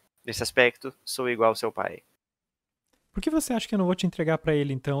 Sim. Nesse aspecto, sou igual ao seu pai. Por que você acha que eu não vou te entregar pra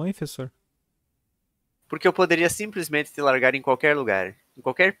ele então, hein, professor? Porque eu poderia simplesmente te largar em qualquer lugar, em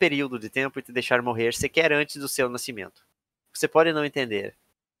qualquer período de tempo e te deixar morrer sequer antes do seu nascimento. Você pode não entender,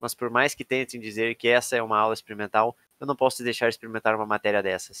 mas por mais que tentem dizer que essa é uma aula experimental, eu não posso te deixar experimentar uma matéria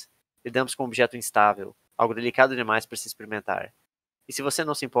dessas. Lidamos com um objeto instável, algo delicado demais para se experimentar. E se você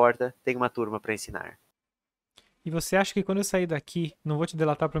não se importa, tem uma turma para ensinar. E você acha que quando eu sair daqui, não vou te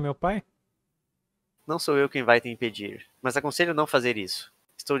delatar pro meu pai? Não sou eu quem vai te impedir, mas aconselho não fazer isso.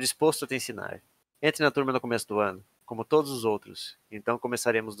 Estou disposto a te ensinar. Entre na turma no começo do ano, como todos os outros, então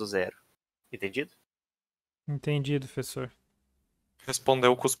começaremos do zero. Entendido? Entendido, professor.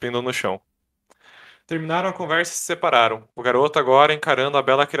 Respondeu cuspindo no chão. Terminaram a conversa e se separaram. O garoto agora encarando a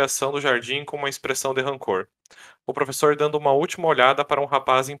bela criação do jardim com uma expressão de rancor. O professor dando uma última olhada para um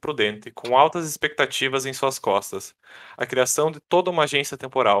rapaz imprudente, com altas expectativas em suas costas. A criação de toda uma agência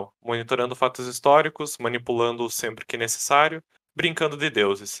temporal, monitorando fatos históricos, manipulando-os sempre que necessário, brincando de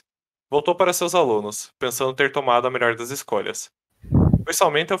deuses. Voltou para seus alunos, pensando ter tomado a melhor das escolhas. Foi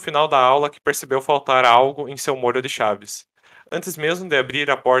somente ao final da aula que percebeu faltar algo em seu molho de chaves. Antes mesmo de abrir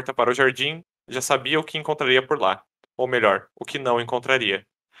a porta para o jardim, já sabia o que encontraria por lá. Ou melhor, o que não encontraria.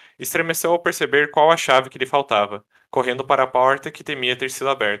 Estremeceu ao perceber qual a chave que lhe faltava, correndo para a porta que temia ter sido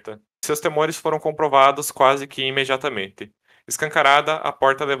aberta. Seus temores foram comprovados quase que imediatamente. Escancarada, a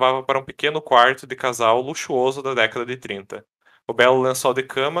porta levava para um pequeno quarto de casal luxuoso da década de 30. O belo lençol de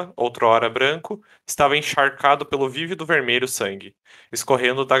cama, outrora branco, estava encharcado pelo vívido vermelho sangue,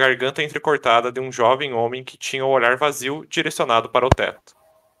 escorrendo da garganta entrecortada de um jovem homem que tinha o olhar vazio direcionado para o teto.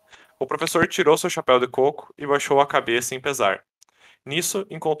 O professor tirou seu chapéu de coco e baixou a cabeça em pesar. Nisso,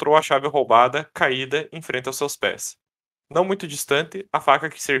 encontrou a chave roubada, caída, em frente aos seus pés. Não muito distante, a faca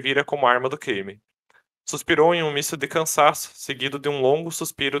que servira como arma do crime. Suspirou em um misto de cansaço, seguido de um longo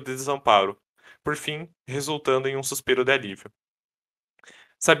suspiro de desamparo, por fim, resultando em um suspiro de alívio.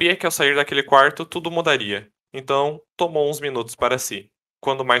 Sabia que ao sair daquele quarto tudo mudaria, então tomou uns minutos para si.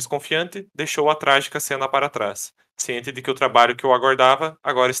 Quando mais confiante, deixou a trágica cena para trás, ciente de que o trabalho que o aguardava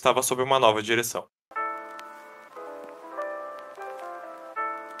agora estava sob uma nova direção.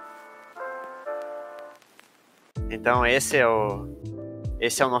 Então esse é o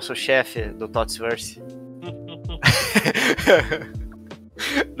nosso chefe do Totsverse.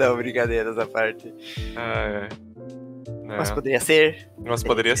 Não, brincadeiras à parte. É. Mas poderia ser. Mas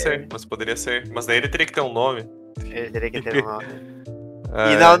poderia ser, mas poderia ser. Mas daí ele teria que ter um nome. Ele teria que ter um nome.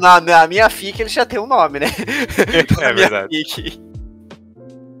 É, E na minha FIC ele já tem um nome, né? é Na minha verdade. FIC.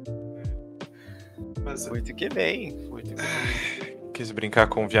 Mas Muito que bem, muito que bem. quis brincar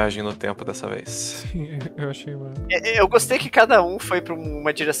com viagem no tempo dessa vez. Sim, eu achei uma... Eu gostei que cada um foi pra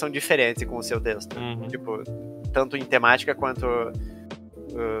uma direção diferente com o seu texto. Uhum. Tipo, tanto em temática quanto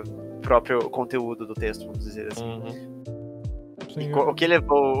próprio conteúdo do texto, vamos dizer assim. Uhum. Sim, O que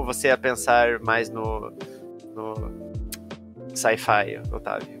levou você a pensar mais no sci-fi,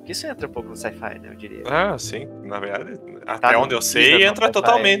 Otávio? Porque isso entra um pouco no sci-fi, né, eu diria. Ah, sim, na verdade, até no onde eu teaser, sei, no entra sci-fi,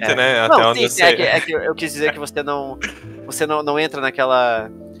 totalmente, né? Não, Até onde sim, eu sei. é que eu quis dizer que você não entra naquela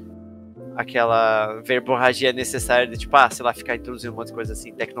verborragia necessária de, tipo, sei lá, ficar introduzindo um monte de coisa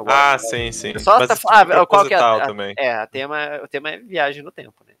assim, tecnológica. Ah, sim, sim. Só Mas tá, isso é qual que é proposital também. o tema é viagem no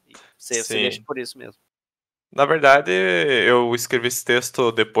tempo, né? E você Sim. deixa por isso mesmo. Na verdade, eu escrevi esse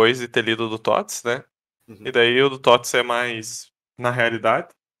texto depois de ter lido o do Tots, né? Uhum. E daí o do Tots é mais na realidade,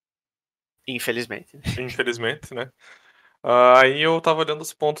 Infelizmente. infelizmente, né? Aí eu tava olhando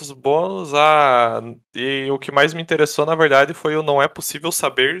os pontos bônus, e o que mais me interessou, na verdade, foi o não é possível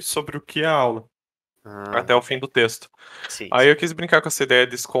saber sobre o que é a aula, até o fim do texto. Sim, Aí sim. eu quis brincar com essa ideia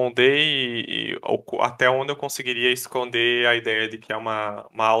de esconder até onde eu conseguiria esconder a ideia de que é uma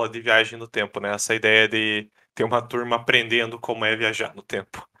aula de viagem no tempo, né? Essa ideia de ter uma turma aprendendo como é viajar no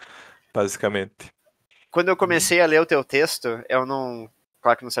tempo, basicamente. Quando eu comecei a ler o teu texto, eu não...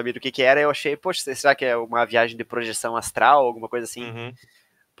 Claro que não sabia do que era, eu achei, poxa, será que é uma viagem de projeção astral, alguma coisa assim? Uhum.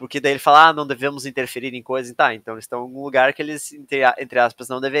 Porque daí ele fala, não devemos interferir em coisas, tá, então eles estão em algum lugar que eles, entre aspas,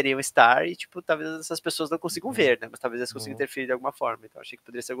 não deveriam estar, e, tipo, talvez essas pessoas não consigam ver, né, mas talvez eles consigam interferir de alguma forma, então achei que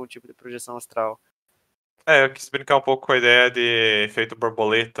poderia ser algum tipo de projeção astral. Eu quis brincar um pouco com a ideia de efeito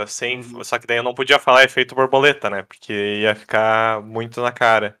borboleta, só que daí eu não podia falar efeito borboleta, né, porque ia ficar muito na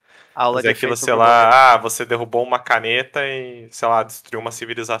cara. Aula Mas é de aquilo, efeito sei borboleta. lá, você derrubou uma caneta e, sei lá, destruiu uma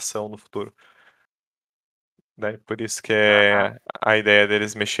civilização no futuro. Daí por isso que é a ideia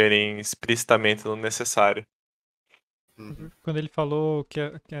deles mexerem explicitamente no necessário. Quando ele falou que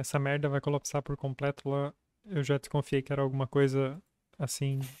essa merda vai colapsar por completo lá, eu já desconfiei que era alguma coisa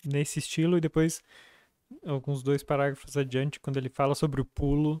assim, nesse estilo, e depois, alguns 2 parágrafos adiante, quando ele fala sobre o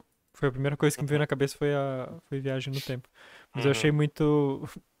pulo, foi a primeira coisa que me veio na cabeça foi viagem no tempo. Mas eu achei muito,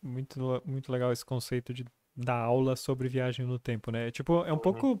 muito legal esse conceito de dar aula sobre viagem no tempo, né? Tipo, é um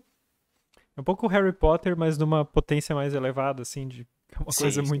pouco Harry Potter, mas numa potência mais elevada, assim, de é uma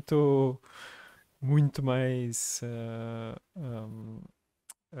coisa Sim. muito mais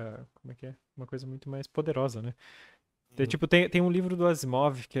como é que é? Uma coisa muito mais poderosa, né? Tipo, tem um livro do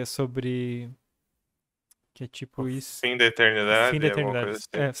Asimov que é sobre. Que é tipo O isso. fim da Fim da eternidade, alguma eternidade. coisa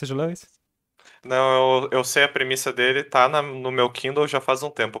assim. Você já leu isso? Não, eu sei a premissa dele, tá no meu Kindle já faz um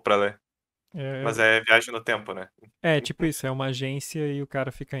tempo pra ler. É, Mas é viagem no tempo, né? tipo isso, é uma agência e o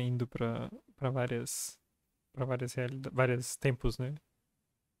cara fica indo pra vários tempos, né?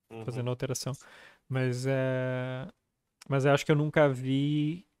 Fazendo alteração. Mas Mas eu acho que eu nunca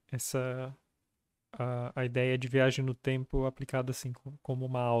vi a ideia de viagem no tempo aplicada assim como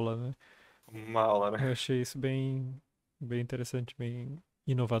uma aula, né? Uma aula, né? Eu achei isso bem interessante, bem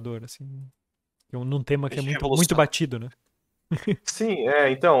inovador, assim. Num tema que é muito Revolução. batido, né? Sim,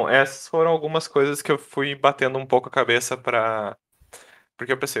 então, essas foram algumas coisas que eu fui batendo um pouco a cabeça pra.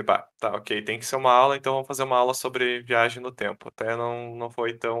 Porque eu pensei, tá, ok, tem que ser uma aula, então vamos fazer uma aula sobre viagem no tempo. Até não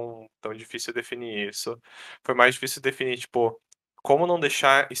foi tão difícil definir isso. Foi mais difícil definir, tipo, como não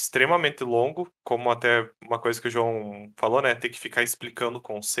deixar extremamente longo, como até uma coisa que o João falou, né? Ter que ficar explicando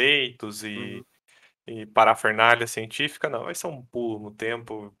conceitos e parafernália científica. Não, vai ser um pulo no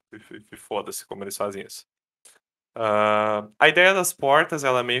tempo e foda-se como eles fazem isso. A ideia das portas,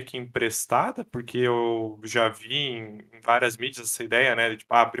 ela é meio que emprestada, porque eu já vi em várias mídias essa ideia, né? De,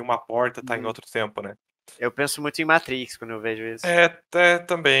 tipo, abrir uma porta, tá em outro tempo, né? Eu penso muito em Matrix quando eu vejo isso.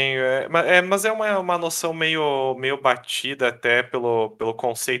 Também. Mas é uma noção meio batida até pelo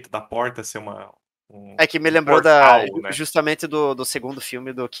conceito da porta ser É que me um lembrou portal, né? justamente do segundo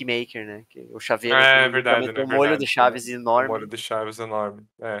filme do Keymaker, né? Que o chaveiro tem É verdade, literalmente né? um molho Verdade. de chaves O molho enorme. de chaves enorme.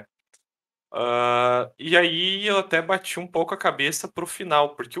 E aí eu até bati um pouco a cabeça pro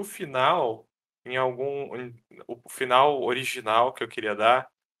final, porque o final, o final original que eu queria dar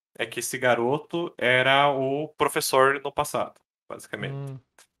é que esse garoto era o professor no passado, basicamente.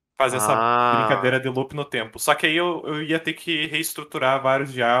 Fazer essa Ah, brincadeira de loop no tempo. Só que aí eu ia ter que reestruturar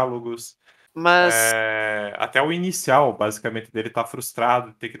vários diálogos. mas Até o inicial, basicamente, dele tá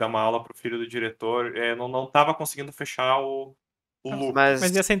frustrado, ter que dar uma aula pro filho do diretor. Não tava conseguindo fechar o loop.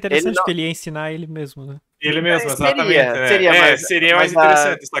 Mas ia ser ele interessante não porque ele ia ensinar ele mesmo, né? Ele mesmo, exatamente, seria, né? Seria mais mas a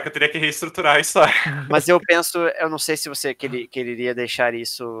interessante, só que eu teria que reestruturar a história. mas eu penso, eu não sei se você quereria deixar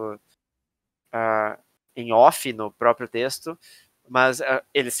isso ah, em off no próprio texto, mas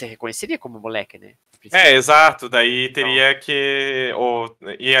ele se reconheceria como moleque, né? A princípio. Exato, daí Então, teria que.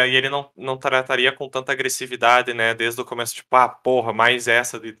 E aí ele não trataria com tanta agressividade, né? Desde o começo, tipo, porra, mais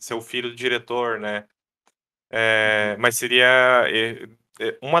essa de ser o filho do diretor, né? Mas seria.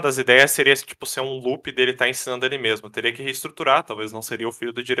 Uma das ideias seria, tipo, ser um loop dele estar ensinando ele mesmo. Teria que reestruturar, talvez não seria o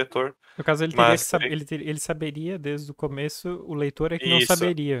filho do diretor, No caso, ele teria que mas saber, teria. ele saberia desde o começo, o leitor é que não Isso,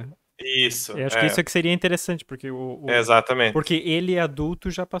 saberia. isso, Eu acho que isso é que seria interessante, porque exatamente. porque ele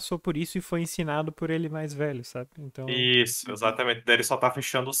adulto já passou por isso e foi ensinado por ele mais velho, sabe? Então, Isso, exatamente. Daí ele só tá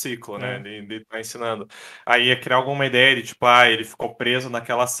fechando o ciclo, né? é. De tá ensinando. Aí ia criar alguma ideia de tipo, ele ficou preso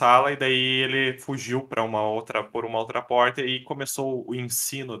naquela sala e daí ele fugiu para por uma outra porta e começou o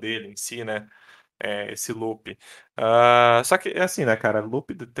ensino dele em si, né? Esse loop. Só que é assim, né, cara?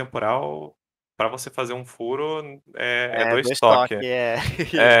 Loop temporal, para você fazer um furo, é dois dois toques. toques,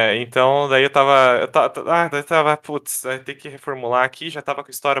 Então daí daí eu tava, putz, vai ter que reformular aqui, já tava com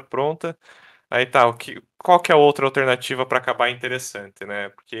a história pronta. Aí tá, qual que é a outra alternativa para acabar interessante, né?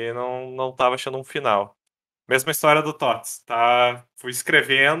 Porque não tava achando um final. Mesma história do TOTS, tá? Fui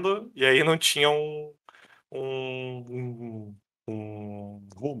escrevendo e aí não tinha um, um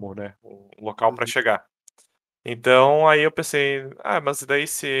rumo, né? Um local para Uhum. chegar. Então aí eu pensei, mas daí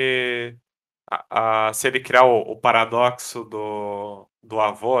se ele criar o paradoxo do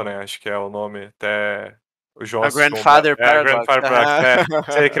avô, né? Acho que é o nome até O João A assistiu Grandfather Paradox. Grandfather Paradox.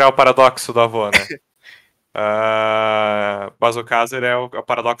 Você ia criar o paradoxo do avô, né? Mas o caso ele é o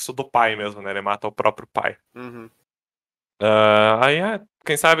paradoxo do pai mesmo, né? Ele mata o próprio pai. Uhum. Aí,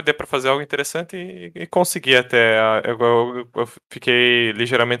 quem sabe dê pra fazer algo interessante e conseguir até. Eu fiquei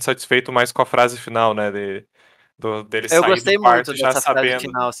ligeiramente satisfeito mais com a frase final, né? Dele Eu sair gostei do muito quarto já dessa frase sabendo.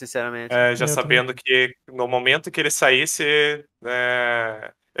 final, sinceramente. Já Eu sabendo que no momento que ele saísse.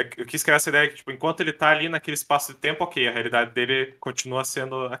 Eu quis criar essa ideia que, tipo, enquanto ele tá ali naquele espaço de tempo, ok, a realidade dele continua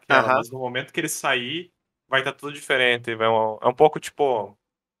sendo aquela, Aham. mas no momento que ele sair, vai estar tudo diferente. É um pouco tipo.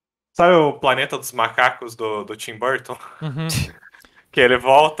 Sabe o Planeta dos Macacos do Tim Burton? Uhum. Que ele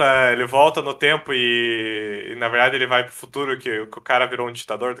volta no tempo e na verdade ele vai pro futuro que o cara virou um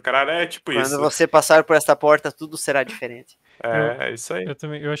ditador do caralho. É tipo Quando isso. você passar por essa porta, tudo será diferente. É isso aí. Eu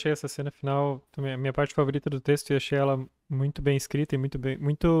também, eu achei essa cena final, também, a minha parte favorita do texto, e achei ela muito bem escrita e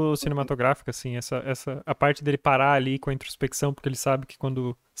muito cinematográfica, assim, a parte dele parar ali com a introspecção, porque ele sabe que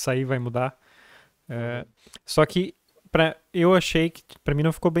quando sair vai mudar. Só que eu achei que pra mim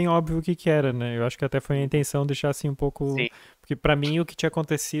não ficou bem óbvio o que que era, né? Eu acho que até foi a intenção deixar assim um pouco, Sim. porque pra mim o que tinha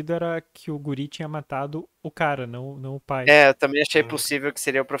acontecido era que o guri tinha matado o cara, não o pai. Eu também achei possível que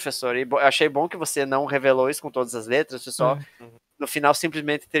seria o professor. E achei bom que você não revelou isso com todas as letras, você só no final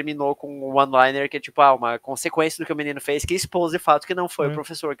simplesmente terminou com um one-liner que é tipo, uma consequência do que o menino fez, que expôs de fato que não foi o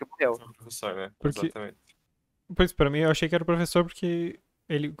professor que morreu. Foi o professor, né? Porque- Exatamente. Pois, pra mim, eu achei que era o professor porque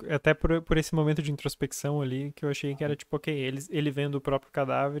ele, até por esse momento de introspecção ali, que eu achei que era tipo, ok, ele vendo o próprio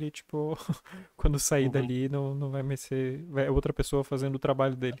cadáver e tipo, quando sair dali não vai mais ser, vai outra pessoa fazendo o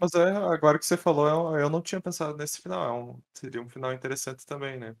trabalho dele. Mas agora que você falou, eu não tinha pensado nesse final. Seria um final interessante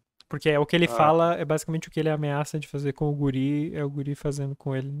também, né? Porque é o que ele Ah. fala, é basicamente o que ele ameaça de fazer com o guri, é o guri fazendo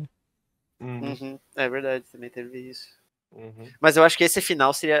com ele, né? Uhum. É verdade, também teve isso. Uhum. Mas eu acho que esse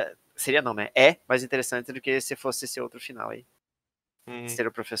final seria não, né? É mais interessante do que se fosse esse outro final aí. Ser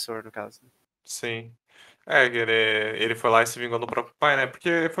o professor, no caso. Sim. Ele foi lá e se vingou do próprio pai, né?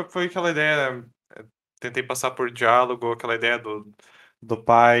 Porque foi aquela ideia, né? Tentei passar por diálogo, aquela ideia do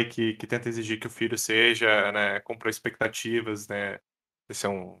pai que tenta exigir que o filho seja, né? Comprou expectativas, né? De ser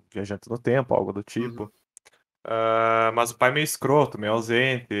um viajante no tempo, algo do tipo. Mas o pai é meio escroto, meio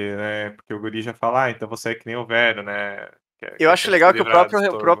ausente, né? Porque o guri já fala, então você é que nem o velho, né? Eu acho Quer se legal que o livrar do próprio, o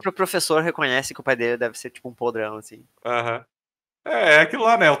estorvo. próprio professor reconhece que o pai dele deve ser tipo um podrão, assim. Aham. É aquilo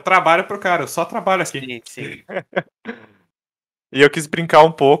lá, né? Eu trabalho pro cara, eu só trabalho aqui. Sim, sim. E eu quis brincar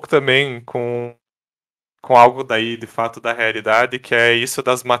um pouco também com algo daí, de fato, da realidade, que é isso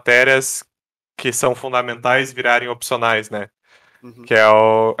das matérias que são fundamentais virarem opcionais, né? Uhum. Que é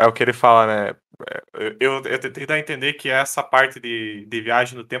o que ele fala, né? Eu tentei dar a entender que essa parte de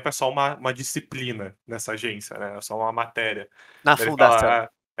viagem no tempo é só uma disciplina nessa agência, né? É só uma matéria. Na Daí ele fundação. fala,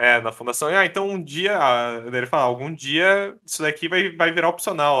 na fundação, então um dia, daí ele fala, algum dia isso daqui vai virar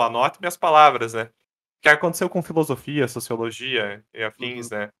opcional, anote minhas palavras, né? Que aconteceu com filosofia, sociologia e afins,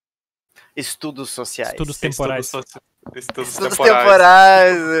 Uhum. né? Estudos sociais. Estudos temporais. Estudos Estudos temporais.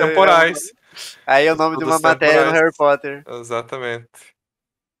 temporais. Estudos temporais. Aí é o nome de uma Estudos matéria no temporais. Harry Potter. Exatamente. Isso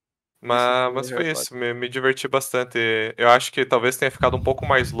tudo Mas no foi Harry isso, me diverti bastante. Eu acho que talvez tenha ficado um pouco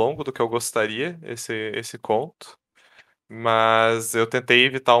mais longo do que eu gostaria, esse conto. Mas eu tentei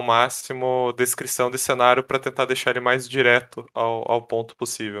evitar ao máximo descrição de cenário para tentar deixar ele mais direto ao ponto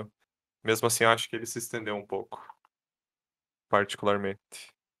possível. Mesmo assim, eu acho que ele se estendeu um pouco, particularmente.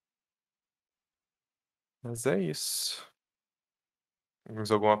 Mas é isso.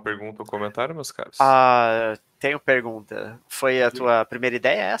 Mais alguma pergunta ou comentário, meus caros? Tenho pergunta. Foi a tua primeira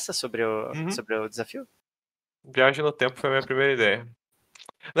ideia essa sobre Uhum. sobre o desafio? Viagem no tempo foi a minha primeira ideia.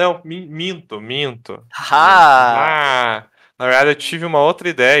 Não, minto. Ah! Na verdade, eu tive uma outra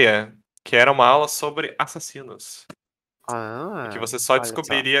ideia, que era uma aula sobre assassinos. E que você só Olha só.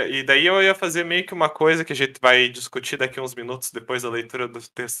 descobriria. E daí eu ia fazer meio que uma coisa que a gente vai discutir daqui uns minutos depois da leitura do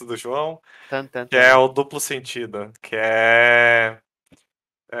texto do João, Tan, tan, que é tan. o duplo sentido. Que é.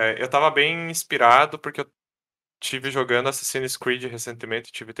 Eu tava bem inspirado porque eu tive jogando Assassin's Creed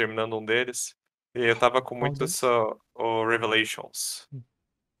recentemente, tive terminando um deles. E eu tava com Qual muito deles? o Revelations.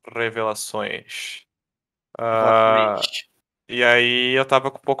 Revelações. Ah, Exatamente. e aí eu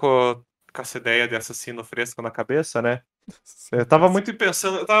tava com um pouco com essa ideia de assassino fresco na cabeça, né? Eu tava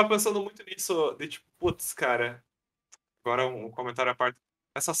pensando muito nisso, de tipo, putz, cara, agora um comentário à parte.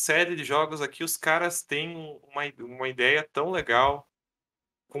 Essa série de jogos aqui, os caras têm uma ideia tão legal,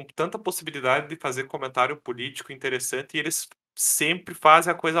 com tanta possibilidade de fazer comentário político interessante, e eles sempre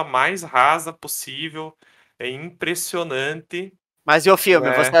fazem a coisa mais rasa possível. É impressionante. Mas e o filme?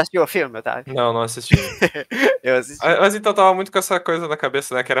 É. Você assistiu o filme, Otávio? Não assisti. Eu assisti. Mas então tava muito com essa coisa na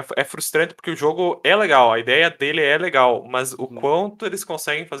cabeça, né? Que é frustrante porque o jogo é legal, a ideia dele é legal, mas o quanto eles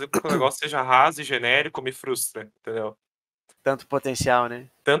conseguem fazer com que o negócio seja raso e genérico me frustra, entendeu? Tanto potencial, né?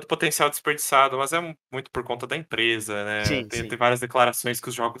 Tanto potencial desperdiçado, mas é muito por conta da empresa, né? Sim, Tem sim. várias declarações que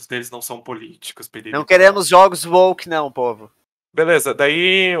os jogos deles não são políticos. Não queremos jogos woke, não, povo. Beleza,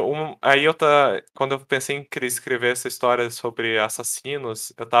 daí quando eu pensei em escrever essa história sobre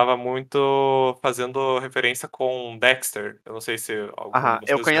assassinos, eu tava muito fazendo referência com Dexter. Eu não sei se algum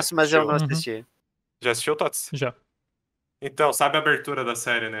de Eu vocês já conheço, mas eu não assistiu. assisti. Já assistiu, Tots? Já. Então, sabe a abertura da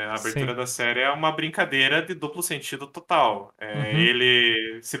série, né? A abertura Sim. da série é uma brincadeira de duplo sentido total.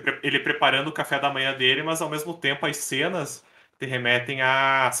 Ele preparando o café da manhã dele, mas ao mesmo tempo as cenas te remetem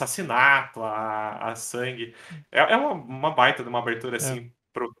a assassinato, a sangue. É uma baita de uma abertura, assim,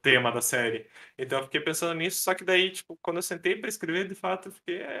 pro tema da série. Então eu fiquei pensando nisso, só que daí, tipo, quando eu sentei pra escrever, de fato, eu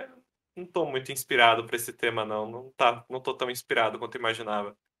fiquei, não tô muito inspirado pra esse tema, não. Não tô tão inspirado quanto eu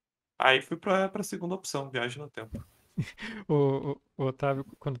imaginava. Aí fui pra segunda opção, Viagem no Tempo. O Otávio,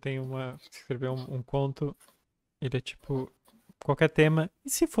 quando escreveu um conto, ele é tipo, qualquer tema.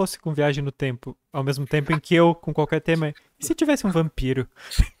 E se fosse com viagem no tempo? Ao mesmo tempo em que eu, com qualquer tema, e se tivesse um vampiro?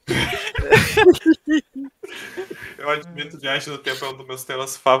 Eu admito, Viagem no Tempo é um dos meus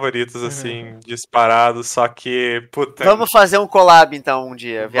temas favoritos, assim, disparado, só que, puta... Vamos fazer um collab, então, um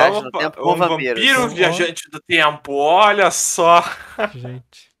dia. Viagem no tempo com um vampiros. vampiro viajante do tempo, olha só!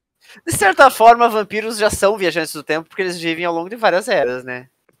 Gente. De certa forma, vampiros já são viajantes do tempo, porque eles vivem ao longo de várias eras, né?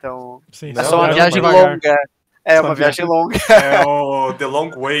 Então, Sim, é só uma viagem longa. Uma viagem longa. É o The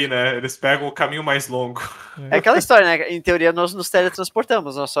Long Way, né? Eles pegam o caminho mais longo. É aquela história, né? Em teoria, nós nos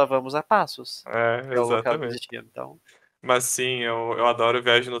teletransportamos, nós só vamos a passos. É, É o local do exatamente. destino, então. Mas sim, eu adoro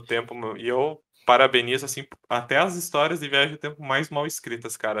Viagem no Tempo, e eu parabenizo, assim, até as histórias de Viagem no Tempo mais mal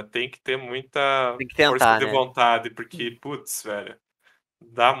escritas, cara. Tem que ter muita Tem que tentar, força de né? vontade, porque, putz, velho,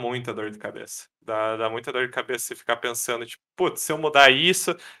 dá muita dor de cabeça. Dá muita dor de cabeça você ficar pensando, tipo, putz, se eu mudar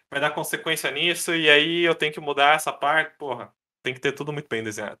isso, vai dar consequência nisso, e aí eu tenho que mudar essa parte, porra. Tem que ter tudo muito bem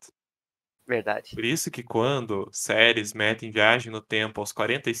desenhado. Verdade. Por isso que quando séries metem Viagem no Tempo aos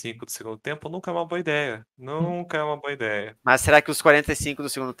 45 do segundo tempo, nunca é uma boa ideia. Nunca é uma boa ideia. Mas será que os 45 do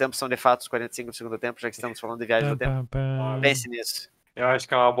segundo tempo são de fato os 45 do segundo tempo, já que estamos falando de viagem no tempo? Pense nisso. Eu acho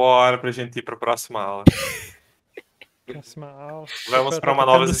que é uma boa hora pra gente ir pra próxima aula. Próxima aula. Vamos pra uma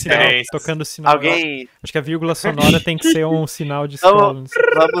nova experiência. Tocando sinal. Alguém. Acho que a vírgula sonora tem que ser um sinal de escola.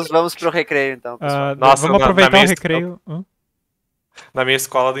 Vamos pro recreio, então, pessoal. Nossa, vamos aproveitar na o recreio. Na minha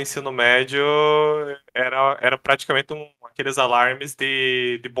escola do ensino médio, era praticamente aqueles alarmes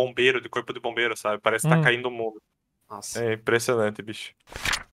de bombeiro, de corpo de bombeiro, sabe? Parece que tá caindo o mundo. Nossa. É impressionante, bicho.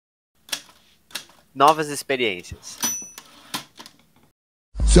 Novas experiências.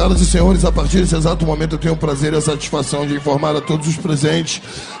 Senhoras e senhores, a partir desse exato momento eu tenho o prazer e a satisfação de informar a todos os presentes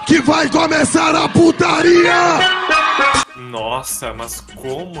que vai começar a putaria! Nossa, mas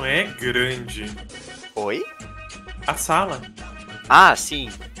como é grande. Oi? A sala. Ah, sim.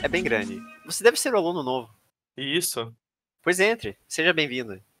 É bem grande. Você deve ser o aluno novo. Isso. Pois entre. Seja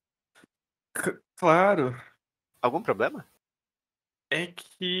bem-vindo. Claro. Algum problema? É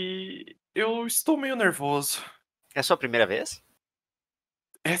que eu estou meio nervoso. É a sua primeira vez?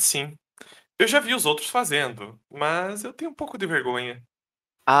 É sim. Eu já vi os outros fazendo, mas eu tenho um pouco de vergonha.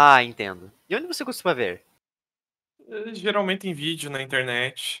 Ah, entendo. E onde você costuma ver? Geralmente em vídeo na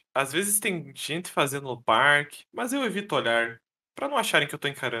internet. Às vezes tem gente fazendo no parque, mas eu evito olhar, pra não acharem que eu tô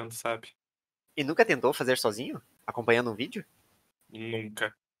encarando, sabe? E nunca tentou fazer sozinho? Acompanhando um vídeo?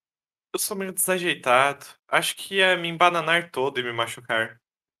 Nunca. Eu sou meio desajeitado. Acho que ia me embananar todo e me machucar.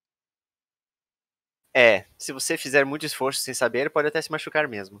 Se você fizer muito esforço sem saber, pode até se machucar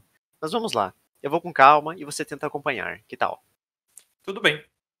mesmo. Mas vamos lá. Eu vou com calma e você tenta acompanhar. Que tal? Tudo bem.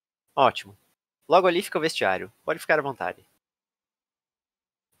 Ótimo. Logo ali fica o vestiário. Pode ficar à vontade.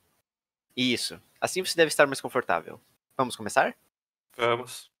 Isso. Assim você deve estar mais confortável. Vamos começar?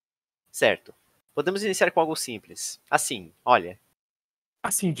 Vamos. Certo. Podemos iniciar com algo simples. Assim, olha.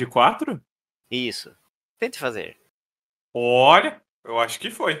 Assim, de 4? Isso. Tente fazer. Olha, eu acho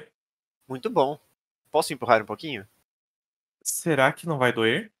que foi. Muito bom. Posso empurrar um pouquinho? Será que não vai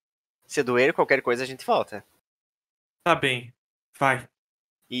doer? Se doer qualquer coisa, a gente volta. Tá bem. Vai.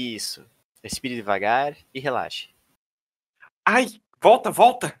 Isso. Respire devagar e relaxe. Ai,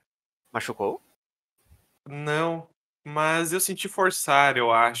 volta! Machucou? Não, mas eu senti forçar,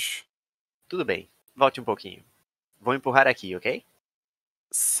 eu acho. Tudo bem. Volte um pouquinho. Vou empurrar aqui, ok?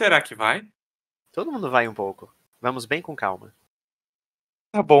 Será que vai? Todo mundo vai um pouco. Vamos bem com calma.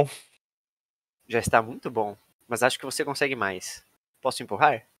 Tá bom. Já está muito bom, mas acho que você consegue mais. Posso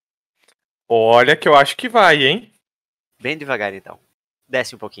empurrar? Olha que eu acho que vai, hein? Bem devagar, então.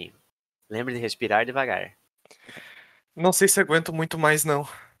 Desce um pouquinho. Lembre de respirar devagar. Não sei se aguento muito mais, não.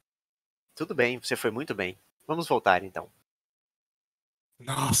 Tudo bem, você foi muito bem. Vamos voltar, então.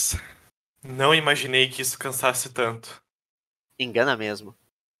 Nossa, não imaginei que isso cansasse tanto. Engana mesmo.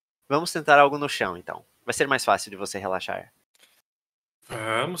 Vamos tentar algo no chão, então. Vai ser mais fácil de você relaxar.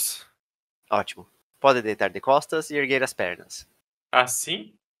 Vamos. Ótimo. Pode deitar de costas e erguer as pernas.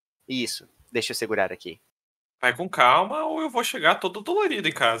 Assim? Isso. Deixa eu segurar aqui. Vai com calma ou eu vou chegar todo dolorido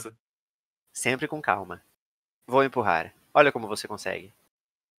em casa. Sempre com calma. Vou empurrar. Olha como você consegue.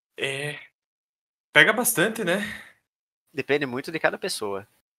 É. Pega bastante, né? Depende muito de cada pessoa.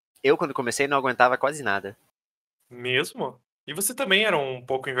 Eu, quando comecei, não aguentava quase nada. Mesmo? E você também era um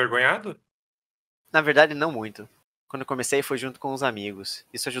pouco envergonhado? Na verdade, não muito. Quando comecei, foi junto com os amigos.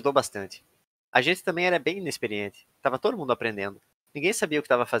 Isso ajudou bastante. A gente também era bem inexperiente. Tava todo mundo aprendendo. Ninguém sabia o que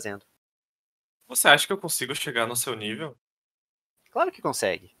estava fazendo. Você acha que eu consigo chegar no seu nível? Claro que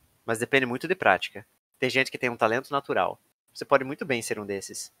consegue, mas depende muito de prática. Tem gente que tem um talento natural. Você pode muito bem ser um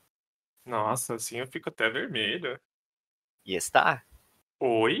desses. Nossa, assim eu fico até vermelho. E está.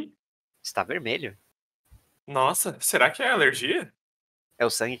 Oi? Está vermelho. Nossa, será que é alergia? É o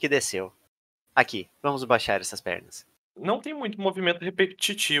sangue que desceu. Aqui, vamos baixar essas pernas. Não tem muito movimento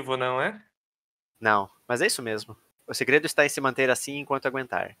repetitivo, não é? Não, mas é isso mesmo. O segredo está em se manter assim enquanto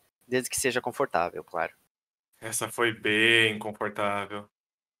aguentar. Desde que seja confortável, claro. Essa foi bem confortável.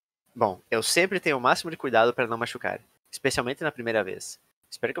 Bom, eu sempre tenho o máximo de cuidado para não machucar. Especialmente na primeira vez.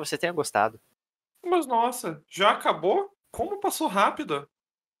 Espero que você tenha gostado. Mas nossa, já acabou? Como passou rápido?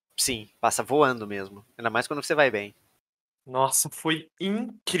 Sim, passa voando mesmo. Ainda mais quando você vai bem. Nossa, foi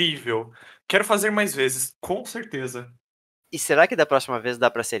incrível. Quero fazer mais vezes, com certeza. E será que da próxima vez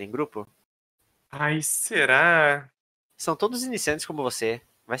dá pra ser em grupo? Ai, será? São todos iniciantes como você.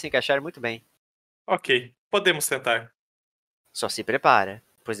 Vai se encaixar muito bem. Ok, podemos tentar. Só se prepara,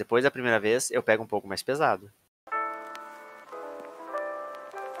 pois depois da primeira vez eu pego um pouco mais pesado.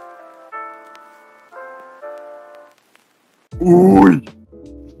 Ui!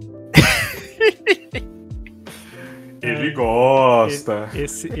 Ele gosta.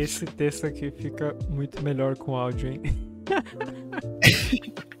 Esse texto aqui fica muito melhor com áudio, hein?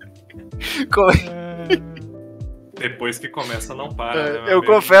 Depois que começa, não para, né, meu Eu amigo?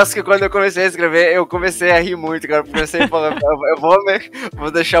 confesso que quando eu comecei a escrever, eu comecei a rir muito, cara. Comecei a falar, eu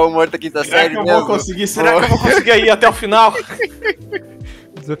vou deixar o humor da quinta Será série que eu mesmo. vou conseguir? Será que eu vou conseguir ir até o final?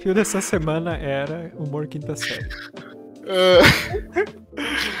 O desafio dessa semana era humor quinta série.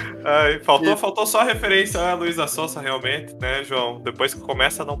 Ai, faltou só a referência a Luísa Sonsa, realmente, né, João? Depois que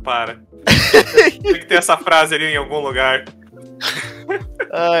começa, não para. Tem que ter essa frase ali em algum lugar.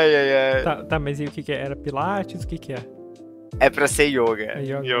 Ai, ai, ai. Tá, mas e o que que é? Era Pilates? O que que é? É pra ser yoga. É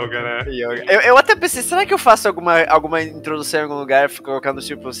yoga. Yoga, né? Yoga. Eu até pensei, será que eu faço alguma introdução em algum lugar, colocando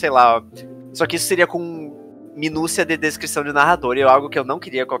tipo, sei lá, ó. Só que isso seria com minúcia de descrição de narrador, e algo que eu não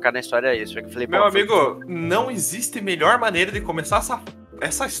queria colocar na história é isso. Já que eu falei, Meu bom, amigo, não existe melhor maneira de começar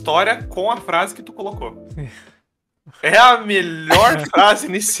essa história com a frase que tu colocou. É a melhor frase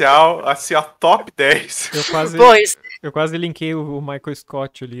inicial, assim, a top 10. Eu quase linkei o Michael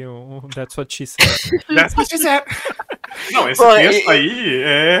Scott ali, o That's What She Said. That's what she said. Não, esse Pô, texto aí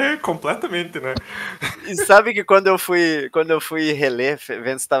é completamente, né? E sabe que quando eu fui reler,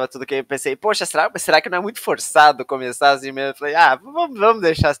 vendo se tava tudo ok, eu pensei, poxa, será que não é muito forçado começar assim mesmo? Eu falei, vamos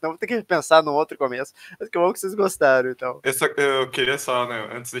deixar, senão vou ter que pensar num outro começo. Mas que bom que vocês gostaram, então. Eu queria só, né,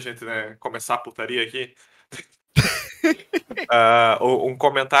 antes da gente, né, começar a putaria aqui, um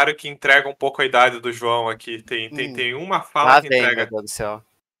comentário que entrega um pouco a idade do João aqui. Tem uma fala Lá que vem, entrega. meu Deus do céu.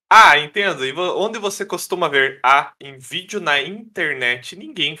 Ah, entendo. E onde você costuma ver em vídeo na internet?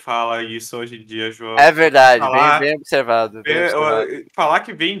 Ninguém fala isso hoje em dia, João. É verdade, Falar- bem observado. Bem observado. Falar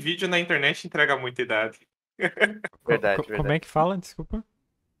que vê em vídeo na internet entrega muita idade. Verdade, Como verdade. é que fala? Desculpa.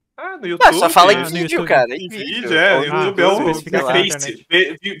 No YouTube. Só fala em no vídeo, YouTube. cara. Em Em vídeo, vídeo. é. Ou YouTube é no o sei lá. Face.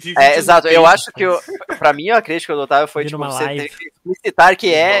 Vídeos Exato, no eu Face. acho que pra mim a crítica que eu notava foi Vi tipo, numa você live. tem que explicitar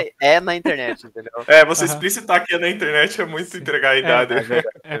que é na internet, entendeu? Você Aham. explicitar que é na internet é muito Sim. entregar a idade. É verdade,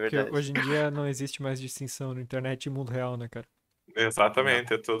 É porque verdade. hoje em dia não existe mais distinção no internet e mundo real, né, cara?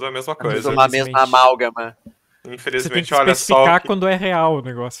 Exatamente, é tudo a mesma É tudo coisa. uma mesma Infelizmente. amálgama. Você tem Infelizmente, que olha só. especificar quando é real o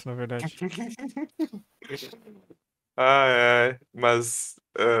negócio, na verdade. Mas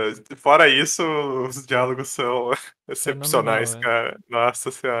fora isso, os diálogos são excepcionais, Fenomenal, cara.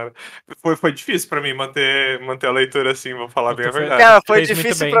 Nossa senhora. Foi difícil pra mim manter a leitura assim, vou falar bem a verdade. Cara, foi Fez muito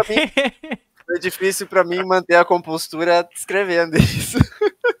difícil bem. pra mim. Foi difícil pra mim manter a compostura escrevendo isso.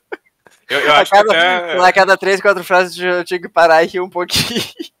 Eu acho que até... A cada 3, 4 frases eu tinha que parar e rir um pouquinho.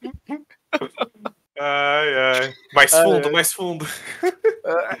 Ai. Mais fundo, mais fundo.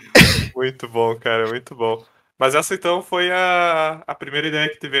 Muito bom, cara, muito bom. Mas essa então foi a primeira ideia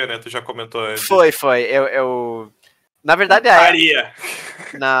que tu veio, né? Tu já comentou antes. Foi. Eu... Na verdade,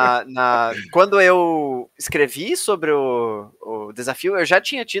 quando eu escrevi sobre o desafio, eu já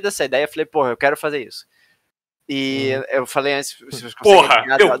tinha tido essa ideia. Falei, porra, eu quero fazer isso. E eu falei antes... Porra,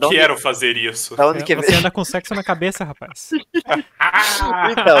 eu quero fazer isso. Da onde que Você anda com sexo na cabeça, rapaz.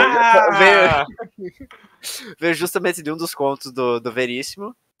 Então, veio justamente de um dos contos do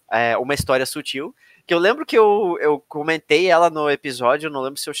Veríssimo, Uma História Sutil, que eu lembro que eu comentei ela no episódio, eu não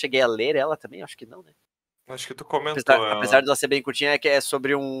lembro se eu cheguei a ler ela também, acho que não, né? Acho que tu comentou. Apesar de ela ser bem curtinha, que é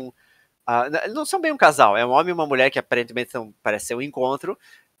sobre não são bem um casal, é um homem e uma mulher que aparentemente parece ser um encontro,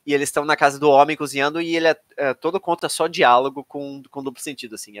 e eles estão na casa do homem cozinhando, e ele todo conta só diálogo com duplo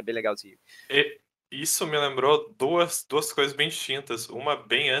sentido, assim, é bem legalzinho. Isso me lembrou duas coisas bem distintas. Uma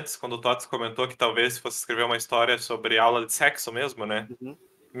bem antes, quando o Tots comentou que talvez fosse escrever uma história sobre aula de sexo mesmo, né? Uhum.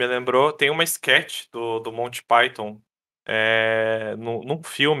 Me lembrou, tem uma sketch do Monty Python, num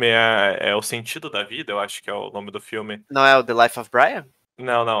filme, é O Sentido da Vida, eu acho que é o nome do filme. Não é o The Life of Brian?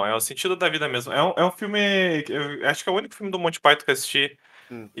 Não, é O Sentido da Vida mesmo. É um filme, eu acho que é o único filme do Monty Python que eu assisti.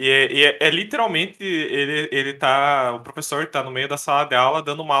 E é literalmente, o professor tá no meio da sala de aula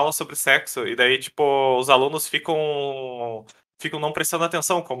dando uma aula sobre sexo, e daí, tipo, os alunos ficam não prestando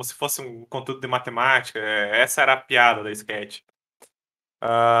atenção, como se fosse um conteúdo de matemática. Essa era a piada da sketch.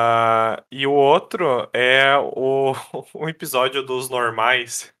 E o outro é o episódio dos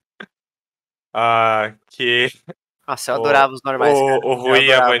normais, que Nossa, eu adorava os normais, cara. o Rui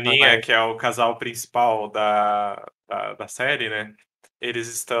e a adorava os Vaninha, normais. que é o casal principal da série, né? Eles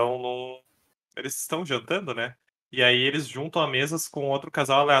estão jantando, né? E aí eles juntam a mesas com outro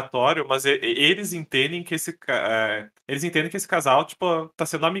casal aleatório, mas eles entendem que esse casal, tipo, tá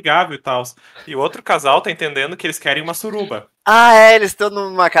sendo amigável e tal. E o outro casal tá entendendo que eles querem uma suruba. Eles estão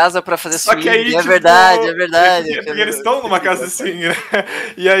numa casa pra fazer Só que aí, swing, tipo, é verdade. Porque eles estão numa casa assim, né?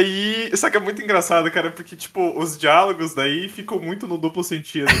 E aí, só que é muito engraçado, cara, porque, tipo, os diálogos daí ficam muito no duplo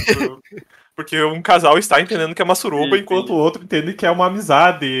sentido. Porque um casal está entendendo que é uma suruba, enquanto o outro entende que é uma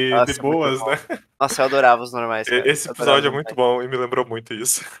amizade de boas, né? Nossa, eu adorava os normais, cara. Esse episódio é muito bom e me lembrou muito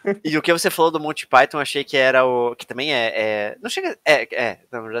isso. E o que você falou do Monty Python, achei que era que também não chega...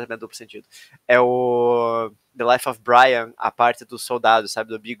 na verdade é duplo sentido. É o The Life of Brian, a parte dos soldados, sabe?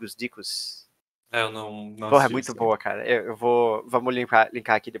 Do Bigos Dicos. Eu não Porra, é muito boa, cara. Vamos linkar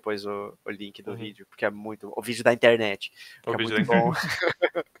aqui depois o link do vídeo, porque é muito... O vídeo da internet. É muito bom.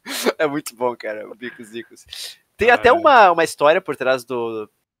 É muito bom, cara, o Bigos Dicos. Tem até uma história por trás dos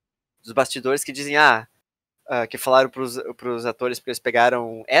bastidores que dizem, que falaram pros atores, porque eles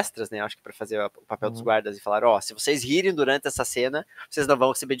pegaram extras, né, acho que pra fazer o papel dos guardas, e falaram, se vocês rirem durante essa cena, vocês não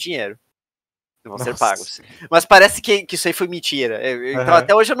vão receber dinheiro. Não vão ser pagos. Mas parece que isso aí foi mentira. Então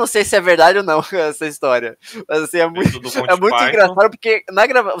até hoje eu não sei se é verdade ou não essa história. Mas assim, é muito engraçado, porque na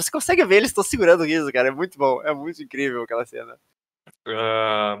gravação você consegue ver, eles estão segurando o riso, cara. É muito bom, é muito incrível aquela cena.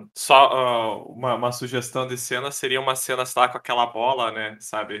 Uma sugestão de cena seria uma cena, sei lá, com aquela bola, né,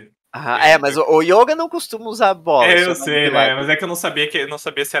 sabe? Mas o yoga não costuma usar bola. Eu sei, né? Mas é que eu não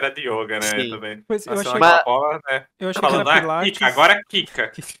sabia se era de yoga, né? Sim. Também. Pois, eu achei que bola, né? Eu achei que era Pilates. Kika, agora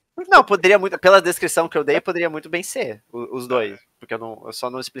Kika. Não, poderia muito, pela descrição que eu dei, poderia muito bem ser os dois. Porque eu só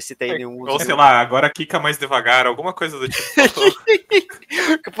não explicitei nenhum. Ou sei lá, agora Kika mais devagar, alguma coisa do tipo.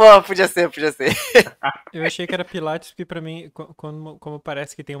 Pô, podia ser. Eu achei que era Pilates, porque pra mim, como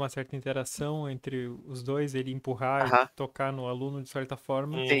parece que tem uma certa interação entre os dois, ele empurrar e tocar no aluno de certa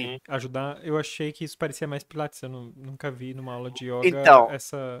forma, ajudar, eu achei que isso parecia mais Pilates. Eu nunca vi numa aula de yoga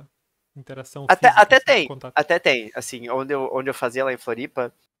essa interação física. Até tem. Assim, onde eu fazia lá em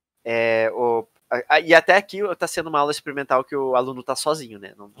Floripa, e até aqui tá sendo uma aula experimental que o aluno tá sozinho,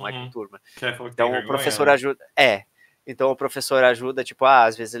 né? Não é com turma. Então o professor ajuda. Então o professor ajuda, tipo,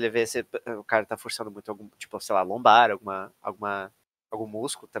 às vezes ele vê se o cara tá forçando muito algum, tipo, sei lá, lombar, algum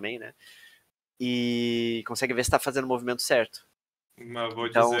músculo também, né? E consegue ver se tá fazendo o movimento certo. Mas vou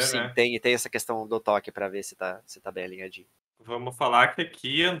então, dizer, sim, né? tem essa questão do toque pra ver se tá bem alinhadinho. Vamos falar que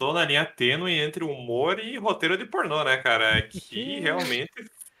aqui andou na linha tênue entre humor e roteiro de pornô, né, cara? Aqui realmente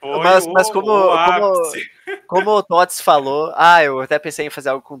foi mas o ápice. Como o Tots falou, eu até pensei em fazer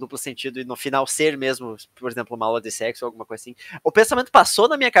algo com duplo sentido e no final ser mesmo, por exemplo, uma aula de sexo ou alguma coisa assim. O pensamento passou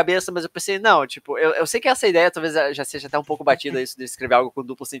na minha cabeça, mas eu pensei, não, tipo, eu sei que essa ideia talvez já seja até um pouco batida, isso de escrever algo com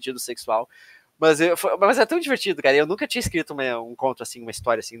duplo sentido sexual, Mas é tão divertido, cara. Eu nunca tinha escrito um conto assim, uma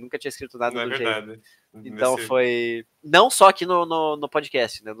história assim, nunca tinha escrito nada Não é do verdade. jeito. Então foi. Não só aqui no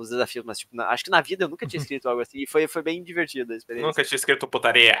podcast, né? Nos desafios, mas tipo, acho que na vida eu nunca tinha escrito algo assim. E foi bem divertido a experiência. Nunca tinha escrito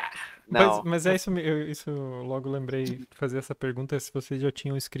putaria. Não. Mas é isso, isso logo lembrei de fazer essa pergunta se vocês já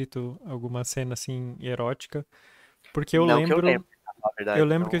tinham escrito alguma cena assim erótica. Porque eu Não lembro. que eu lembro, na verdade. Eu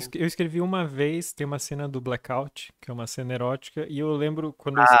lembro não... que eu escrevi uma vez, tem uma cena do Blackout, que é uma cena erótica, e eu lembro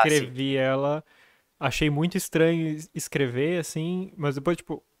quando eu escrevi ela, achei muito estranho escrever, assim, mas depois,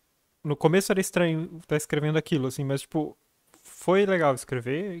 tipo, no começo era estranho estar escrevendo aquilo, assim, mas, tipo, foi legal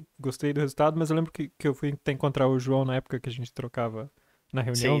escrever, gostei do resultado, mas eu lembro que eu fui até encontrar o João na época que a gente trocava na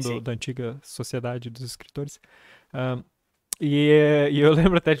reunião da antiga Sociedade dos Escritores. E eu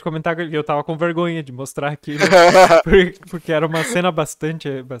lembro até de comentar que eu tava com vergonha de mostrar aquilo, porque era uma cena bastante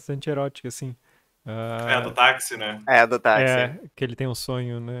erótica, assim. É a do táxi, né? É a do táxi. É, que ele tem um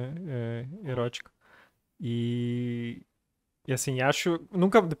sonho, né, erótico. E assim,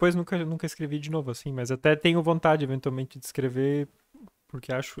 depois nunca escrevi de novo, assim, mas até tenho vontade, eventualmente, de escrever,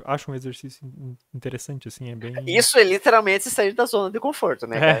 porque acho um exercício interessante, assim, é bem... Isso é literalmente sair da zona de conforto,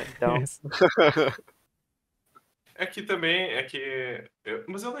 né, cara? Então... Aqui também,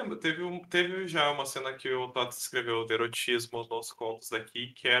 mas eu lembro, teve já uma cena que o Tots escreveu de erotismo nos contos daqui,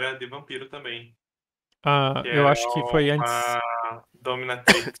 que era de vampiro também. Eu acho que foi antes... Uma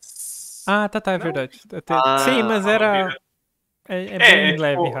dominatrix. Tá, é verdade. Sim, mas era... bem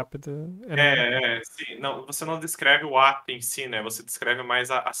leve, rápido. Sim. Não, você não descreve o ato em si, né? Você descreve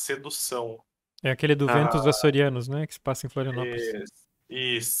mais a sedução. É aquele do Ventos Açorianos, né? Que se passa em Florianópolis.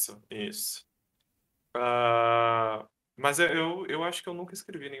 Isso. Mas eu acho que eu nunca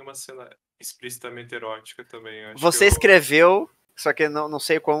escrevi nenhuma cena explicitamente erótica também. Você escreveu, só que não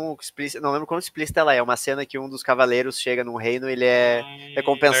sei como explícita, não lembro como explícita ela é. Uma cena que um dos cavaleiros chega num reino e ele é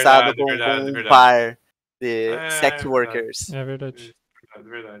recompensado com um par de sex workers. É verdade.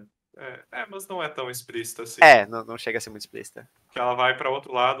 Verdade. Mas não é tão explícita assim. Não chega a ser muito explícita. Que ela vai para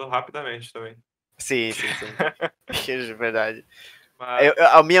outro lado rapidamente também. Sim. É verdade.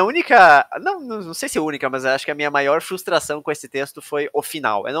 A minha única... Não sei se é única, mas acho que a minha maior frustração com esse texto foi o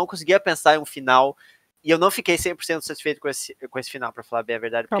final. Eu não conseguia pensar em um final e eu não fiquei 100% satisfeito com esse final, pra falar bem a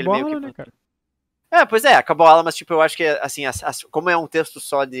verdade. Porque acabou ele meio a aula, né, cara? Pois é, acabou a aula, mas tipo, eu acho que, assim, como é um texto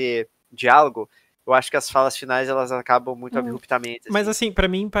só de diálogo, eu acho que as falas finais, elas acabam muito abruptamente. Mas assim, pra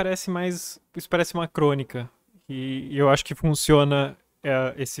mim isso parece uma crônica. E eu acho que funciona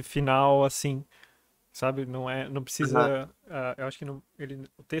esse final, assim... Sabe, não precisa... eu acho que o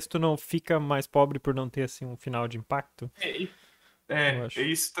texto não fica mais pobre por não ter, assim, um final de impacto.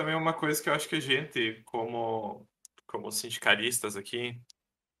 Isso também é uma coisa que eu acho que a gente, como sindicalistas aqui,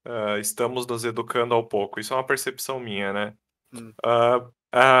 estamos nos educando ao pouco. Isso é uma percepção minha, né?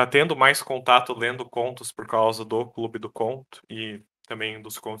 Tendo mais contato lendo contos por causa do Clube do Conto e também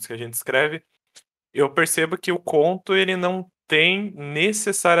dos contos que a gente escreve, eu percebo que o conto, ele não tem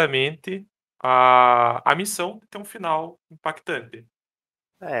necessariamente a missão de ter um final impactante.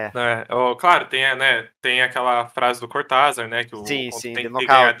 Claro, tem aquela frase do Cortázar, né? Que o conto tem que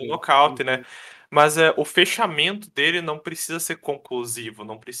ganhar do nocaute, né? Mas o fechamento dele não precisa ser conclusivo,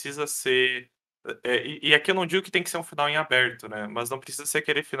 não precisa ser... E aqui eu não digo que tem que ser um final em aberto, né? Mas não precisa ser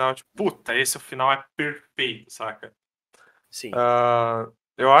aquele final, tipo, puta, esse final é perfeito, saca? Sim.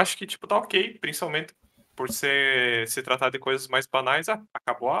 Eu acho que, tipo, tá ok, principalmente por se tratar de coisas mais banais.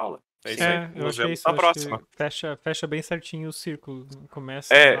 Acabou a aula. É isso aí. Nos vemos na próxima. Fecha bem certinho o círculo.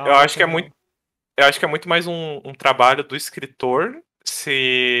 Começa eu acho que é muito mais um trabalho do escritor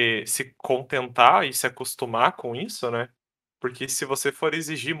se contentar e se acostumar com isso, né? Porque se você for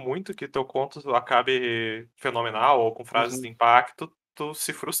exigir muito que teu conto acabe fenomenal ou com frases de impacto, tu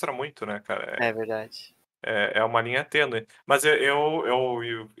se frustra muito, né, cara? É verdade. É uma linha tênue. Mas eu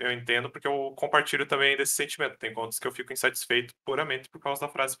entendo porque eu compartilho também desse sentimento. Tem contos que eu fico insatisfeito puramente por causa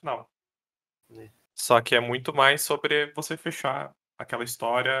da frase final. Só que é muito mais sobre você fechar aquela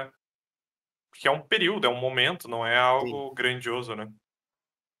história, que é um período, é um momento, não é algo grandioso, né?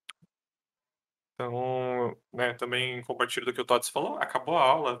 Então, né, também compartilho do que o Tots falou, acabou a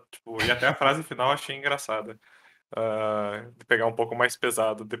aula, tipo, e até a frase final eu achei engraçada. De pegar um pouco mais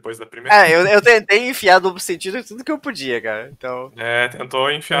pesado depois da primeira. Eu tentei enfiar duplo sentido em tudo que eu podia, cara. Então... tentou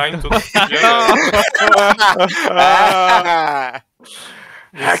enfiar em tudo que podia.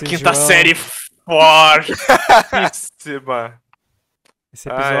 A quinta série fortíssima. Esse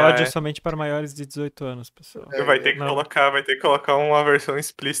episódio ai. é somente para maiores de 18 anos, pessoal. Vai ter que Não. colocar uma versão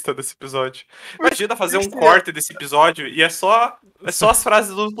explícita desse episódio. Imagina fazer um corte desse episódio e é só as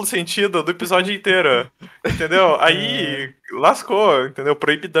frases do duplo sentido do episódio inteiro. Entendeu? Aí lascou, entendeu?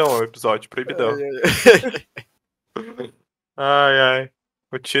 Proibidão o episódio, proibidão. Ai, ai.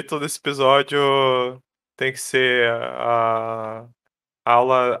 O título desse episódio tem que ser a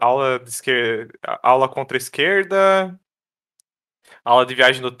aula de esquerda, aula contra a esquerda, aula de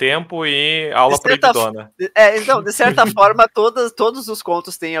viagem no tempo e aula proibidona. Então, de certa forma, todos os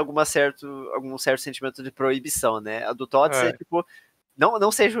contos têm algum certo sentimento de proibição, né? A do Tots é tipo,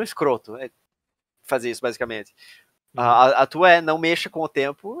 não seja um escroto. É fazer isso, basicamente. A tua é não mexa com o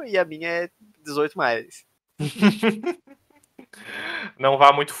tempo e a minha é 18 mais. Não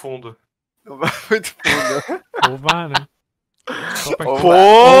vá muito fundo. Não vai muito fundo. Ou vá, né?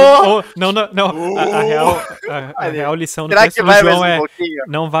 Não. A real lição do Será texto que do vai João mais um é pouquinho?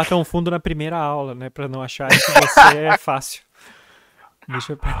 não vá tão fundo na primeira aula, né? Pra não acharem que você é fácil.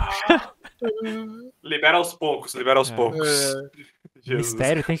 Deixa eu... Libera aos poucos. Jesus.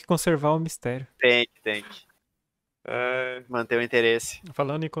 Mistério, tem que conservar o mistério. Tem que. É, Manter o interesse.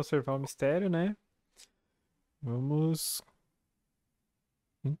 Falando em conservar o mistério, né? Vamos...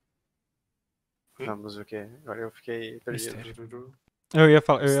 Vamos o quê? Agora eu fiquei perdido. Mistério. Eu ia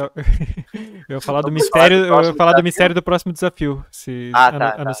falar do mistério. Eu ia falar do mistério do próximo desafio.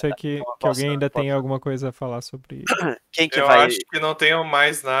 A não ser que alguém ainda tenha alguma coisa a falar sobre. Quem que eu vai? acho que não tenho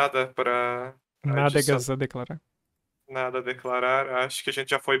mais nada pra Nada adicionar. a declarar. Nada a declarar. Acho que a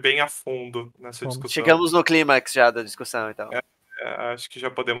gente já foi bem a fundo nessa discussão. Chegamos no clímax já da discussão, então. Acho que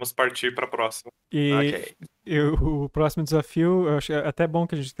já podemos partir para a próxima. E o próximo desafio, eu acho até bom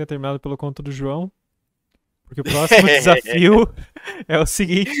que a gente tenha terminado pelo conto do João. Porque o próximo desafio é o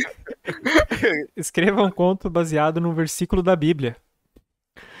seguinte: escreva um conto baseado num versículo da Bíblia.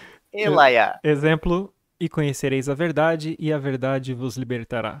 Elaia. Exemplo: e conhecereis a verdade, e a verdade vos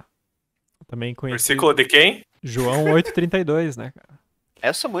libertará. Também conhecido. Versículo de quem? João 8,32, né, cara?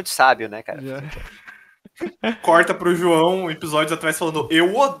 Eu sou muito sábio, né, cara? Corta pro João episódios atrás falando: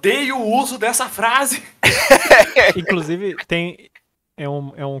 eu odeio o uso dessa frase. Inclusive, é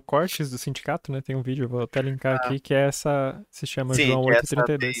um cortes do sindicato, né? Tem um vídeo, vou até linkar aqui, que é se chama João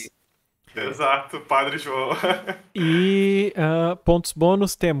 8,32. Exato, Padre João. E pontos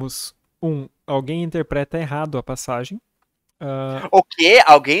bônus temos: alguém interpreta errado a passagem. O quê?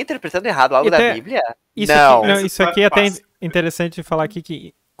 Alguém interpretando errado algo da Bíblia? Isso aqui é até interessante falar aqui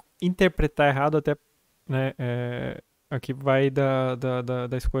que interpretar errado até, né, aqui vai da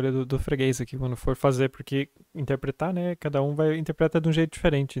escolha do freguês aqui quando for fazer, porque interpretar, né, cada um interpreta de um jeito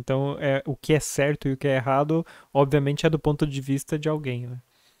diferente. Então, o que é certo e o que é errado, obviamente, é do ponto de vista de alguém, né?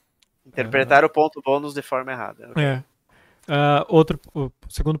 Interpretar o ponto bônus de forma errada. Okay. O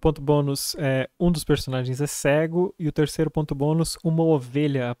segundo ponto bônus é um dos personagens é cego, e o terceiro ponto bônus, uma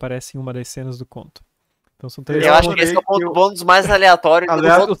ovelha aparece em uma das cenas do conto. Então são três. Eu acho que esse é o ponto bônus mais aleatório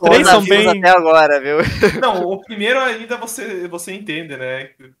os três são bem até agora, viu? Não, o primeiro ainda você entende, né?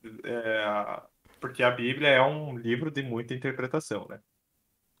 Porque a Bíblia é um livro de muita interpretação, né?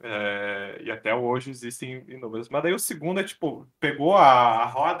 E até hoje existem inúmeros. Mas daí o segundo é tipo, pegou a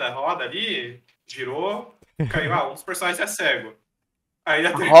roda ali, girou, caiu. Um dos personagens é cego. Aí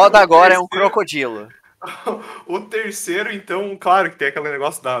a roda agora é um crocodilo. O terceiro, então, claro que tem aquele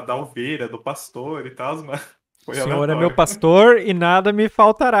negócio da ovelha, do pastor e tal, mas o Senhor é meu pastor e nada me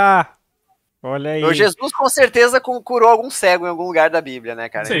faltará. Olha aí. O Jesus com certeza curou algum cego em algum lugar da Bíblia, né,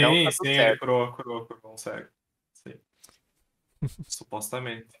 cara? Sim, então, tá tudo certo. Ele curou um cego. Sim.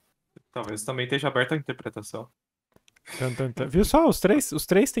 Supostamente. Talvez também esteja aberta a interpretação. Viu só? Os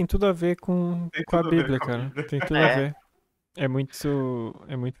três tem tudo a ver com a Bíblia, cara. Tem tudo a ver. É muito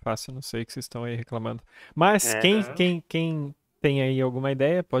fácil, não sei o que vocês estão aí reclamando. Mas quem tem aí alguma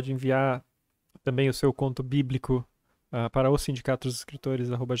ideia, pode enviar também o seu conto bíblico para o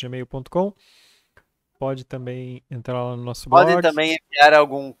sindicatosescritores@gmail.com. Pode também entrar lá no nosso blog. Pode também enviar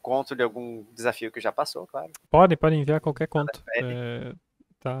algum conto de algum desafio que já passou, claro. Pode enviar qualquer conto.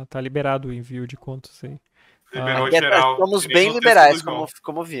 Tá liberado o envio de contos aí. Liberou geral. Somos bem liberais,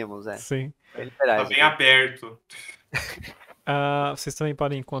 como vimos. Sim. Bem liberais, tá bem aberto. Vocês também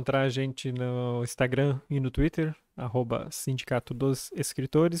podem encontrar a gente no Instagram e no Twitter, @Sindicato dos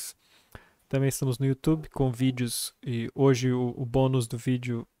Escritores. Também estamos no YouTube com vídeos, e hoje o bônus do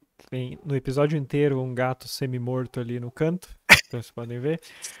vídeo tem no episódio inteiro um gato semi-morto ali no canto, então vocês podem ver.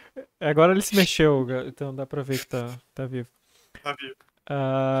 Agora ele se mexeu, então dá pra ver que tá vivo. Tá vivo.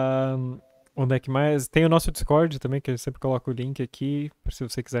 Onde é que mais? Tem o nosso Discord também, que eu sempre coloco o link aqui, se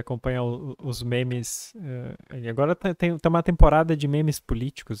você quiser acompanhar os memes. E agora tem uma temporada de memes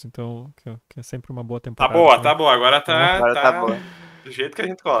políticos, então que é sempre uma boa Tá temporada. boa, tá boa. Agora Agora tá boa. do jeito que a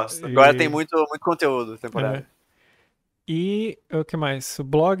gente gosta. Agora tem muito conteúdo temporada. E o que mais? O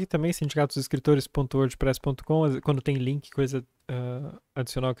blog também, sindicatosescritores.wordpress.com, quando tem link, coisa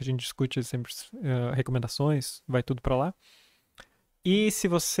adicional que a gente discute, sempre recomendações, vai tudo pra lá. E se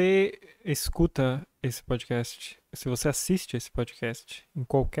você escuta esse podcast, se você assiste esse podcast em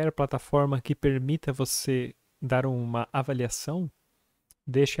qualquer plataforma que permita você dar uma avaliação,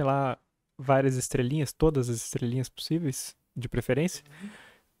 deixe lá várias estrelinhas, todas as estrelinhas possíveis, de preferência.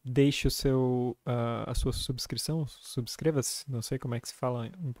 Deixe a sua subscrição, subscreva-se, não sei como é que se fala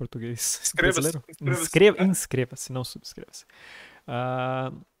em português brasileiro. Inscreva-se, não subscreva-se.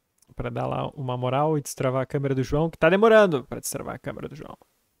 Para dar lá uma moral e destravar a câmera do João, que tá demorando para destravar a câmera do João.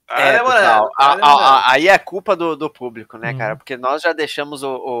 Total. Aí é culpa do público, né, cara? Porque nós já deixamos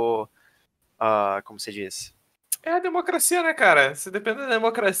como se diz? É a democracia, né, cara? Se depende da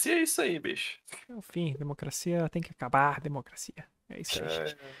democracia, é isso aí, bicho. É o fim, democracia tem que acabar, democracia. É isso aí,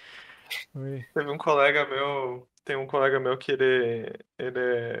 gente. Teve um colega meu, tem um colega meu que ele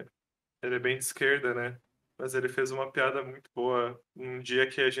é bem de esquerda, né? Mas ele fez uma piada muito boa um dia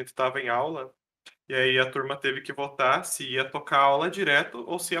que a gente tava em aula, e aí a turma teve que votar se ia tocar a aula direto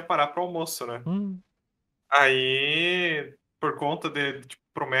ou se ia parar pro almoço, né? Aí, por conta de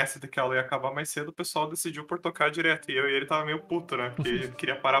promessa de que a aula ia acabar mais cedo, o pessoal decidiu por tocar direto. E eu e ele tava meio puto, né? Porque a gente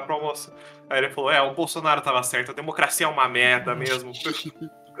queria parar pro almoço. Aí ele falou, o Bolsonaro tava certo, a democracia é uma merda mesmo.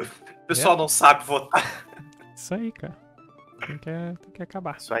 O pessoal não sabe votar. Isso aí, cara. Tem que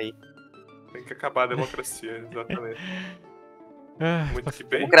acabar. Isso aí. Tem que acabar a democracia, exatamente. Muito que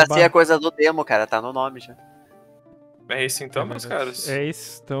bem. Democracia é coisa do demo, cara. Tá no nome já. É isso então, meus caros. É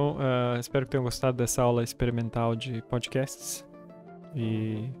isso. Então, espero que tenham gostado dessa aula experimental de podcasts.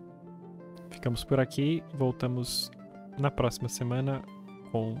 E ficamos por aqui. Voltamos na próxima semana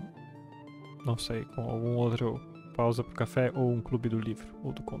com, não sei, com algum outro pausa pro café ou um clube do livro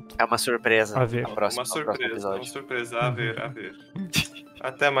ou do conto. É uma surpresa. A ver. Uma surpresa. A ver.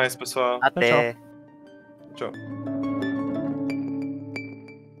 Até mais, pessoal. Até. Tchau.